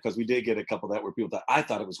on the head, because we did get a couple of that where people thought, I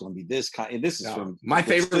thought it was going to be this kind. And this is from my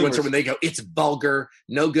favorite ones are when they go, it's vulgar.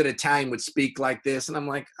 No good Italian would speak like this. And I'm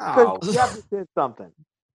like, oh. You have to say something.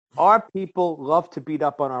 Our people love to beat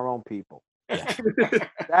up on our own people. Yeah.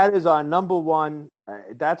 That is our number one.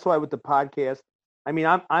 That's why with the podcast, I mean,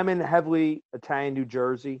 I'm in heavily Italian New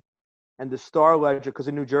Jersey, and the Star Ledger, because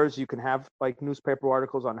in New Jersey you can have like newspaper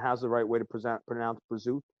articles on how's the right way to pronounce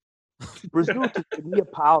prosciutto. Prosciutto is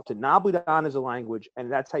Neapolitan. Napolitan is a language,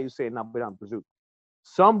 and that's how you say Napolitan, prosciutto.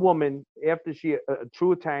 Some woman, after she, a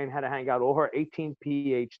true Italian, had to hang out all her 18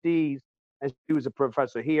 PhDs, and she was a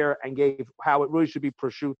professor here, and gave how it really should be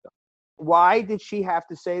prosciutto. Why did she have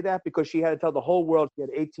to say that? Because she had to tell the whole world she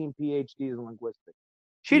had 18 PhDs in linguistics.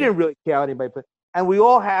 She didn't really care how anybody put. And we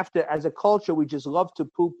all have to, as a culture, we just love to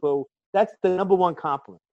poo-poo. That's the number one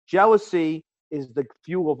compliment. Jealousy is the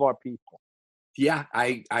fuel of our people. Yeah,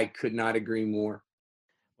 I could not agree more.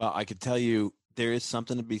 Well, I could tell you there is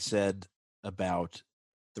something to be said about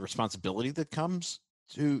the responsibility that comes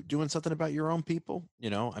to doing something about your own people.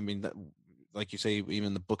 I mean, like you say,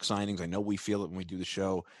 even the book signings, I know we feel it when we do the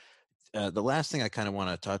show. The last thing I kind of want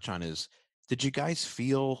to touch on is, did you guys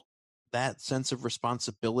feel that sense of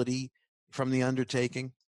responsibility from the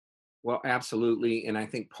undertaking? Well, absolutely. And I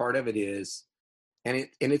think part of it is, and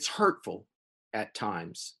it's hurtful at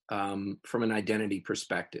times, from an identity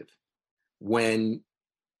perspective, when,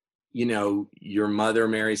 your mother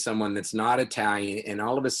marries someone that's not Italian, and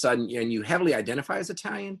all of a sudden, and you heavily identify as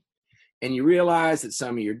Italian, and you realize that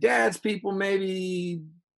some of your dad's people maybe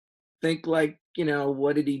think like,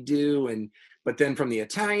 what did he do? But then from the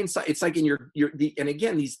Italian side, it's like and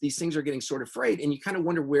again, these things are getting sort of frayed, and you kind of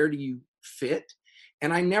wonder, where do you fit?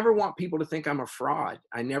 And I never want people to think I'm a fraud.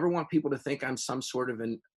 I never want people to think I'm some sort of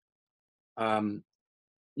an,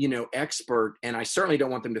 expert. And I certainly don't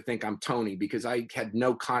want them to think I'm Tony, because I had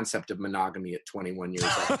no concept of monogamy at 21 years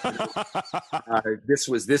old.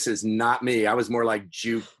 This is not me. I was more like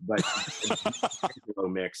Juke, but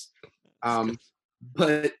mix.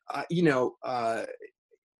 But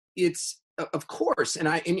it's Of course.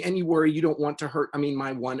 And you worry you don't want to hurt. I mean,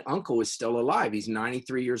 my one uncle is still alive. He's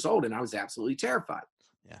 93 years old, and I was absolutely terrified.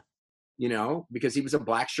 Yeah. You know, because he was a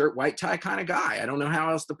black shirt, white tie kind of guy. I don't know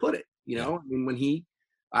how else to put it. You know, I mean,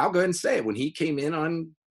 I'll go ahead and say it, when he came in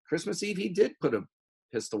on Christmas Eve, he did put a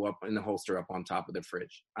pistol up in the holster up on top of the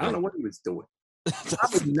fridge. I don't know what he was doing.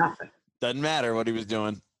 Probably nothing. Doesn't matter what he was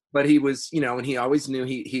doing. But he was, you know, and he always knew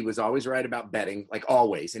he was always right about betting, like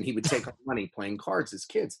always. And he would take our money playing cards as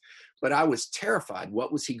kids. But I was terrified.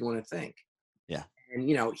 What was he going to think? Yeah. And,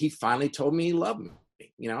 you know, he finally told me he loved me,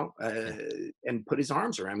 you know, and put his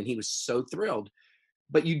arms around me. And he was so thrilled.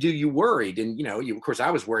 But you worried. And, you know, of course,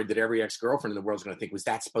 I was worried that every ex-girlfriend in the world was going to think, was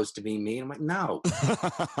that supposed to be me? And I'm like, no.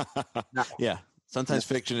 No. Yeah. Sometimes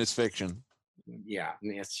fiction is fiction. Yeah. I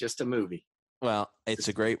mean, it's just a movie. Well, it's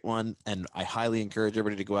a great one, and I highly encourage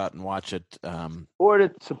everybody to go out and watch it. Or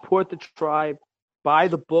to support the tribe, buy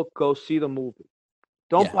the book, go see the movie.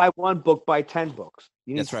 Don't buy one book, buy 10 books.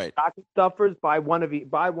 You need That's right. stocking stuffers, buy one of each.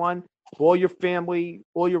 Buy one for all your family,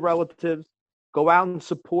 all your relatives. Go out and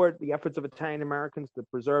support the efforts of Italian Americans to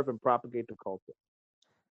preserve and propagate the culture.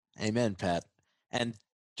 Amen, Pat. And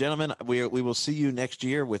gentlemen, we will see you next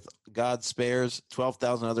year with God Spares,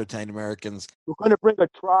 12,000 other Italian Americans. We're going to bring a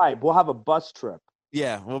tribe. We'll have a bus trip.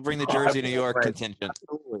 Yeah, we'll bring the Jersey, New York contingent.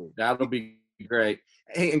 Absolutely. That'll be great.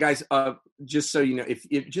 Hey, and guys, just so you know, if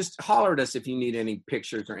just holler at us if you need any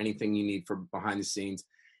pictures or anything you need for behind the scenes.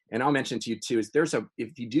 And I'll mention to you too, is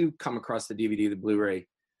if you do come across the DVD, the Blu-ray,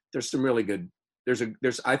 there's some really good,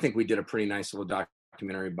 I think we did a pretty nice little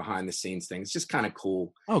documentary behind the scenes thing. It's just kind of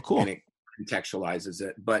cool. Oh, cool. And it contextualizes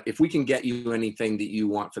it. But if we can get you anything that you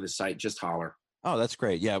want for the site, just holler. Oh, that's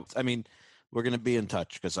great. Yeah. I mean, we're going to be in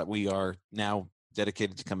touch because we are now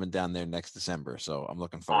dedicated to coming down there next December. So I'm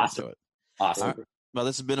looking forward to it. Awesome. Right. Well,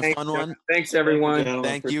 this has been a fun one. Thanks, everyone.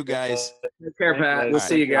 Thank you, guys. Take care, Pat. We'll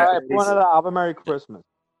see you guys. All right. Buon Natale. Have a Merry Christmas.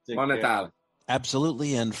 Buon Natale.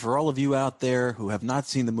 Absolutely. And for all of you out there who have not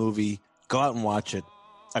seen the movie, go out and watch it.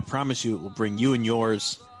 I promise you it will bring you and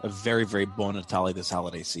yours a very, very Buon Natale this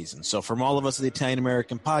holiday season. So from all of us at the Italian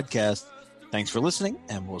American Podcast, thanks for listening,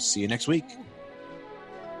 and we'll see you next week.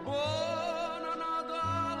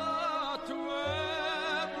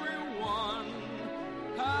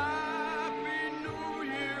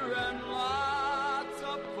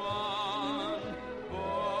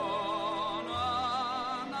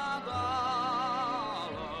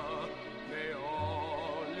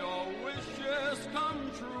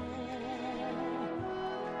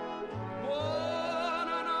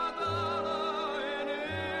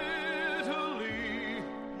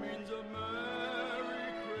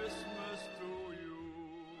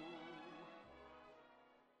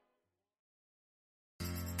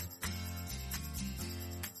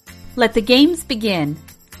 Let the games begin.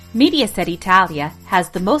 Mediaset Italia has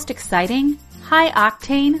the most exciting,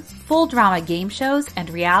 high-octane, full-drama game shows and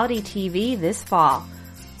reality TV this fall.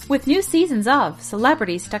 With new seasons of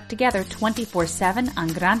Celebrities Stuck Together 24/7 on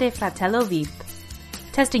Grande Fratello VIP.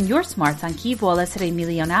 Testing your smarts on Chi vuole essere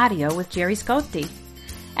milionario with Jerry Scotti.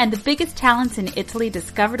 And the biggest talents in Italy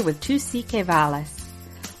discovered with Tu si che vales.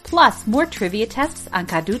 Plus, more trivia tests on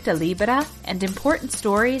Caduta Libera and important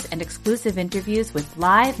stories and exclusive interviews with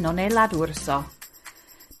Live Non è la d'Urso.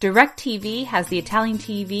 DirecTV has the Italian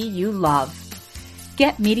TV you love.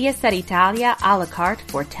 Get Mediaset Italia a la carte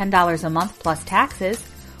for $10 a month plus taxes,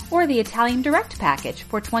 or the Italian Direct package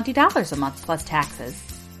for $20 a month plus taxes.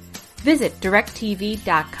 Visit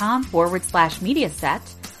directtv.com/Mediaset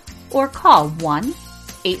or call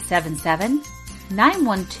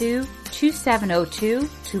 1-877-912-2702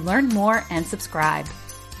 to learn more and subscribe.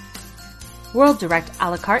 World Direct a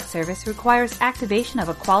la carte service requires activation of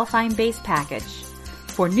a qualifying base package.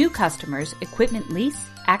 For new customers, equipment lease,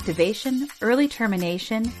 activation, early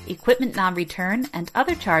termination, equipment non-return, and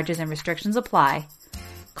other charges and restrictions apply.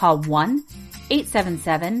 Call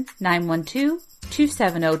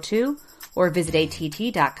 1-877-912-2702 or visit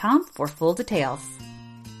att.com for full details.